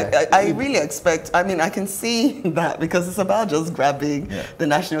reason I really expect, I mean, I can see that because it's about just grabbing the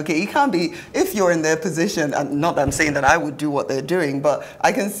national cake. It can't be, if you're in their position, and not that I'm saying that I would do what they're doing, but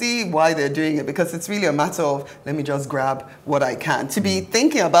I can see why they're doing it, because it's really a matter of, let me just grab what I can. To be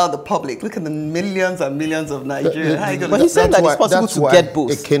thinking about the public, look at the millions and millions of Nigerians. But he said that it's possible to get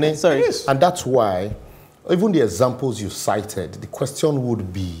both. Ekene, sorry. And that's why, even the examples you cited, the question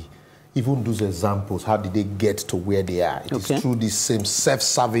would be, even those examples, how did they get to where they are? It is through this same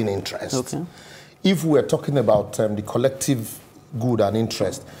self-serving interest. If we're talking about the collective good and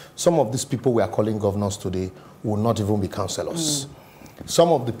interest, some of these people we are calling governors today will not even be councillors. Some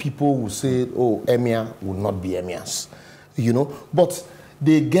of the people will say, oh, emir will not be emirs, you know. But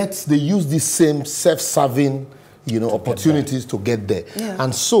they use this same self-serving, you know, opportunities to get there.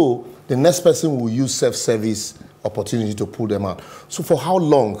 And so the next person will use self-service opportunity to pull them out. So for how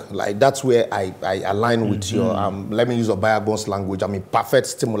long? Like, that's where I align with your, let me use a Bayabon's language, I mean perfect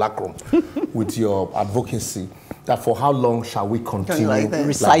stimulacrum with your advocacy, that for how long shall we continue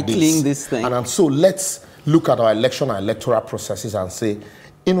recycling this thing? And so let's look at our election and electoral processes and say,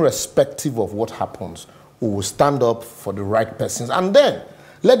 irrespective of what happens, we will stand up for the right persons, and then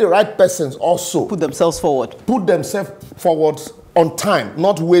let the right persons also put themselves forward. Put themselves forward on time,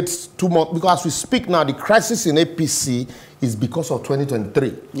 not wait 2 months, because as we speak now, the crisis in APC is because of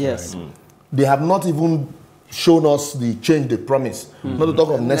 2023. Yes. They have not even shown us the change they promised. Not to talk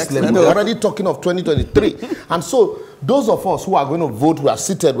of next level. We're already talking of 2023. And so those of us who are going to vote, we are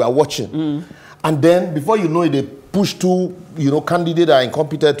seated, we are watching. And then before you know it, they push two, you know, candidates that are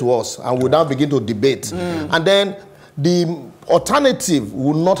incompetent to us, and we now begin to debate. And then the alternative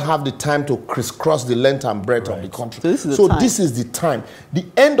will not have the time to crisscross the length and breadth of the country. So this is the time. The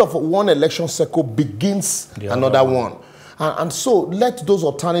end of one election cycle begins another one. And so let those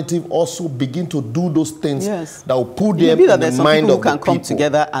alternatives also begin to do those things that will put them in the mind of the people. Can come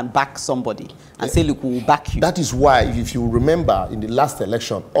together and back somebody and say, look, we will back you. That is why, if you remember, in the last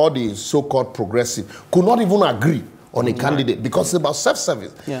election, all the so-called progressive could not even agree on a candidate because it's about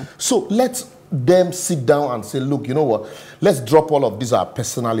self-service. So let's them sit down and say, look, you know what, let's drop all of these our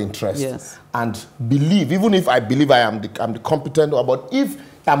personal interests and believe, even if I believe I'm the competent, but if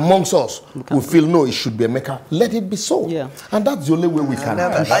amongst us we feel no, it should be Emeka, let it be so. And that's the only way we can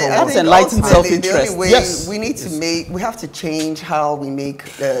push forward. That's enlightened self-interest. We need to we have to change how we make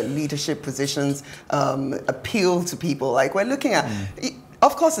leadership positions appeal to people. Like, we're looking at,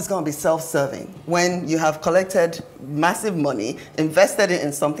 of course, it's going to be self-serving. When you have collected massive money, invested it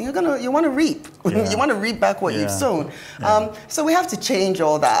in something, you want to reap. You want to reap back what you've sown. So we have to change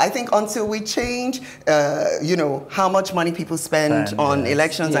all that. I think until we change, you know, how much money people spend on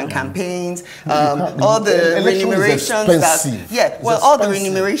elections and campaigns, all the remunerations all the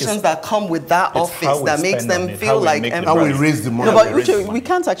remunerations that come with that office that makes them feel like how we raise the money. No, but Uche, we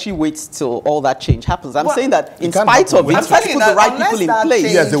can't actually wait till all that change happens. I'm saying that in spite of it, if you put the right people in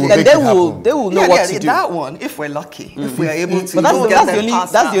place, they will know what to do. That one, if we're lucky, if we're able to. But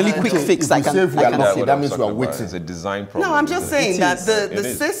that's the only quick fix I can see. That means we are waiting. It's a design problem. No, I'm just saying that the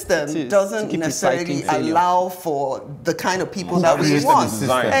system doesn't necessarily allow for the kind of people that we want.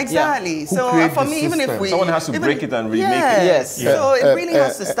 Exactly. So for me, even if someone has to break it and remake it. Yes. So it really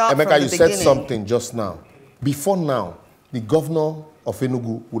has to start from the beginning. Emeka, you said something just now. Before now, the governor of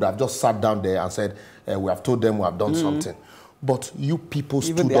Enugu would have just sat down there and said, we have told them we have done something. But you people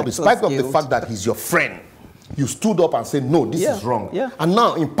stood up, in spite of the fact that he's your friend, you stood up and said, no, this is wrong. And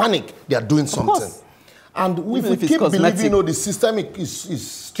now, in panic, they are doing something. And if we keep believing, the system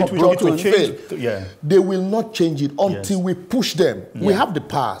is structured to fail, they will not change it until we push them. We have the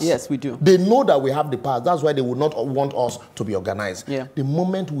powers. Yes, we do. They know that we have the powers. That's why they will not want us to be organized. The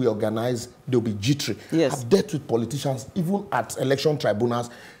moment we organize, they'll be jittery. I've dealt with politicians, even at election tribunals.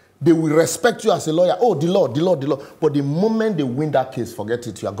 They will respect you as a lawyer. Oh, the law. But the moment they win that case, forget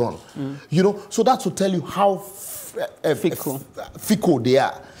it, you're gone. You know, so that's to tell you how fickle they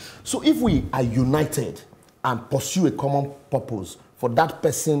are. So if we are united and pursue a common purpose for that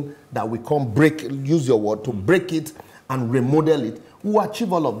person that we can use your word, to break it and remodel it, we will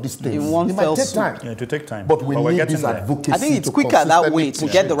achieve all of these things. It might take time. Yeah, to take time. But we need this advocacy. I think it's quicker that way to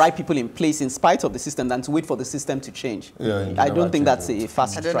get the right people in place in spite of the system than to wait for the system to change. I don't think that's a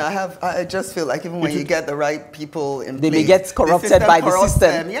fast track. I just feel like even when you get the right people in place, they may get corrupted by the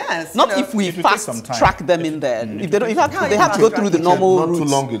system. Yes. Not if we fast track them in there. If they don't, they have to go through the normal routes. Not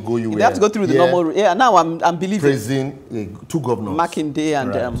too long ago, they have to go through the normal. Yeah. Now I'm believing. Praising 2 governors. Makinde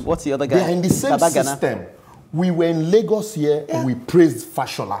and what's the other guy? They are in the same system. We were in Lagos here and we praised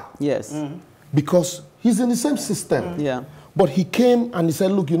Fashola. Yes. Because he's in the same system. Yeah. But he came and he said,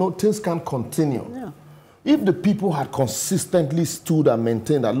 look, things can't continue. Yeah. If the people had consistently stood and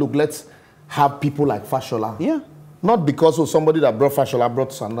maintained that, look, let's have people like Fashola. Yeah. Not because somebody that brought Fashola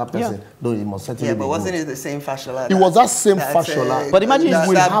brought another person. No, he must certainly be but wasn't it the same Fashola? It was that same Fashola. But imagine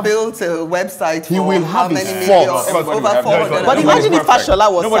that built a website for he will have many his million, faults. over 400. But imagine if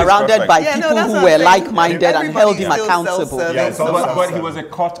Fashola was surrounded by people who were like-minded and held him accountable. But he was a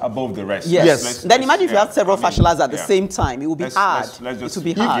cut above the rest. Yes. Then imagine if you have several Fasholas at the same time. It would be hard. It would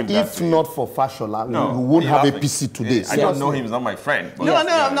be hard. If not for Fashola, we won't have a PC today. I don't know him. He's not my friend. No,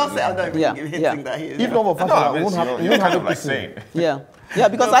 I'm not hinting that he is. If not for Fashola, we won't have a PC. Yeah,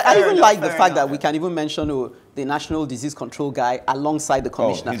 because I even like the fact that we can even mention the National Disease Control guy alongside the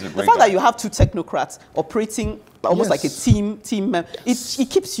commissioner. The fact that you have 2 technocrats operating almost like a team member, it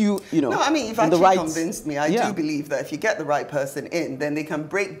keeps you, No, I mean, you've actually convinced me. I do believe that if you get the right person in, then they can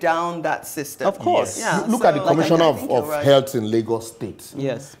break down that system. Of course. Yeah, Look at the Commissioner of Health in Lagos State.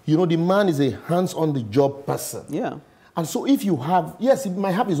 Yes. The man is a hands-on-the-job person. Yeah. And so if you have, yes, it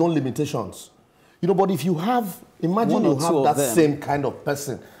might have his own limitations. But if you have, imagine you have that same kind of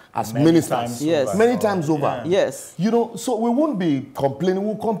person as ministers. Many times over. Yes. So we won't be complaining.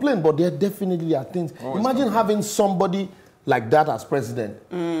 We'll complain, but there definitely are things. Imagine having somebody like that as president.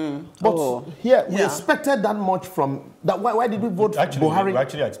 But here, we expected that much from that. Why did we vote for Buhari? We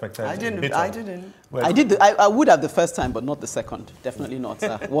actually expected. I didn't. I would have the first time, but not the second. Definitely not.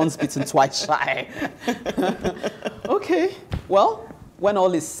 Once bitten, twice shy. Okay. Well, when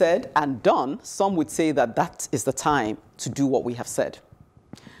all is said and done, some would say that that is the time to do what we have said.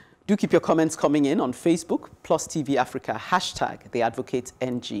 Do keep your comments coming in on Facebook, Plus TV Africa,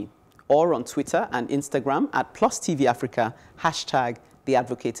 #TheAdvocateNG, or on Twitter and Instagram at Plus TV Africa,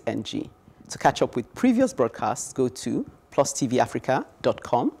 #TheAdvocateNG. To catch up with previous broadcasts, go to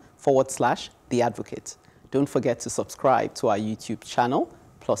plustvafrica.com/TheAdvocate. Don't forget to subscribe to our YouTube channel,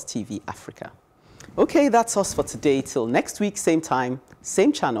 Plus TV Africa. Okay, that's us for today. Till next week, same time,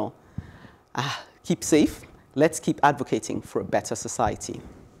 same channel. Keep safe. Let's keep advocating for a better society.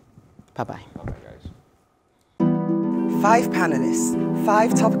 Bye-bye. Bye-bye, guys. 5 panelists,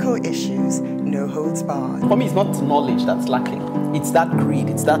 5 topical issues, no holds barred. For me, it's not knowledge that's lacking. It's that greed.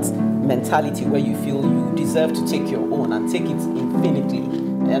 It's that mentality where you feel you deserve to take your own and take it infinitely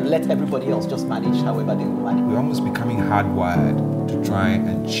and let everybody else just manage however they will manage. We're almost becoming hardwired to try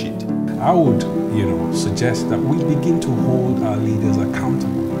and cheat. I would, suggest that we begin to hold our leaders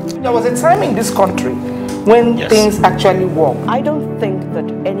accountable. There was a time in this country when things actually work. I don't think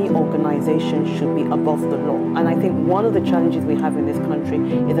that any organization should be above the law. And I think one of the challenges we have in this country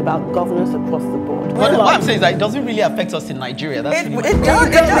is about governance across the board. What I'm saying is that it doesn't really affect us in Nigeria. That's It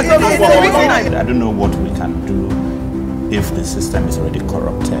does. I don't know what we can do if the system is already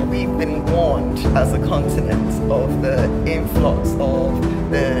corrupted. We've been warned as a continent of the influx of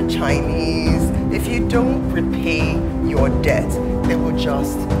the Chinese. If you don't repay your debt, they will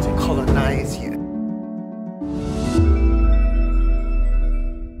just colonize.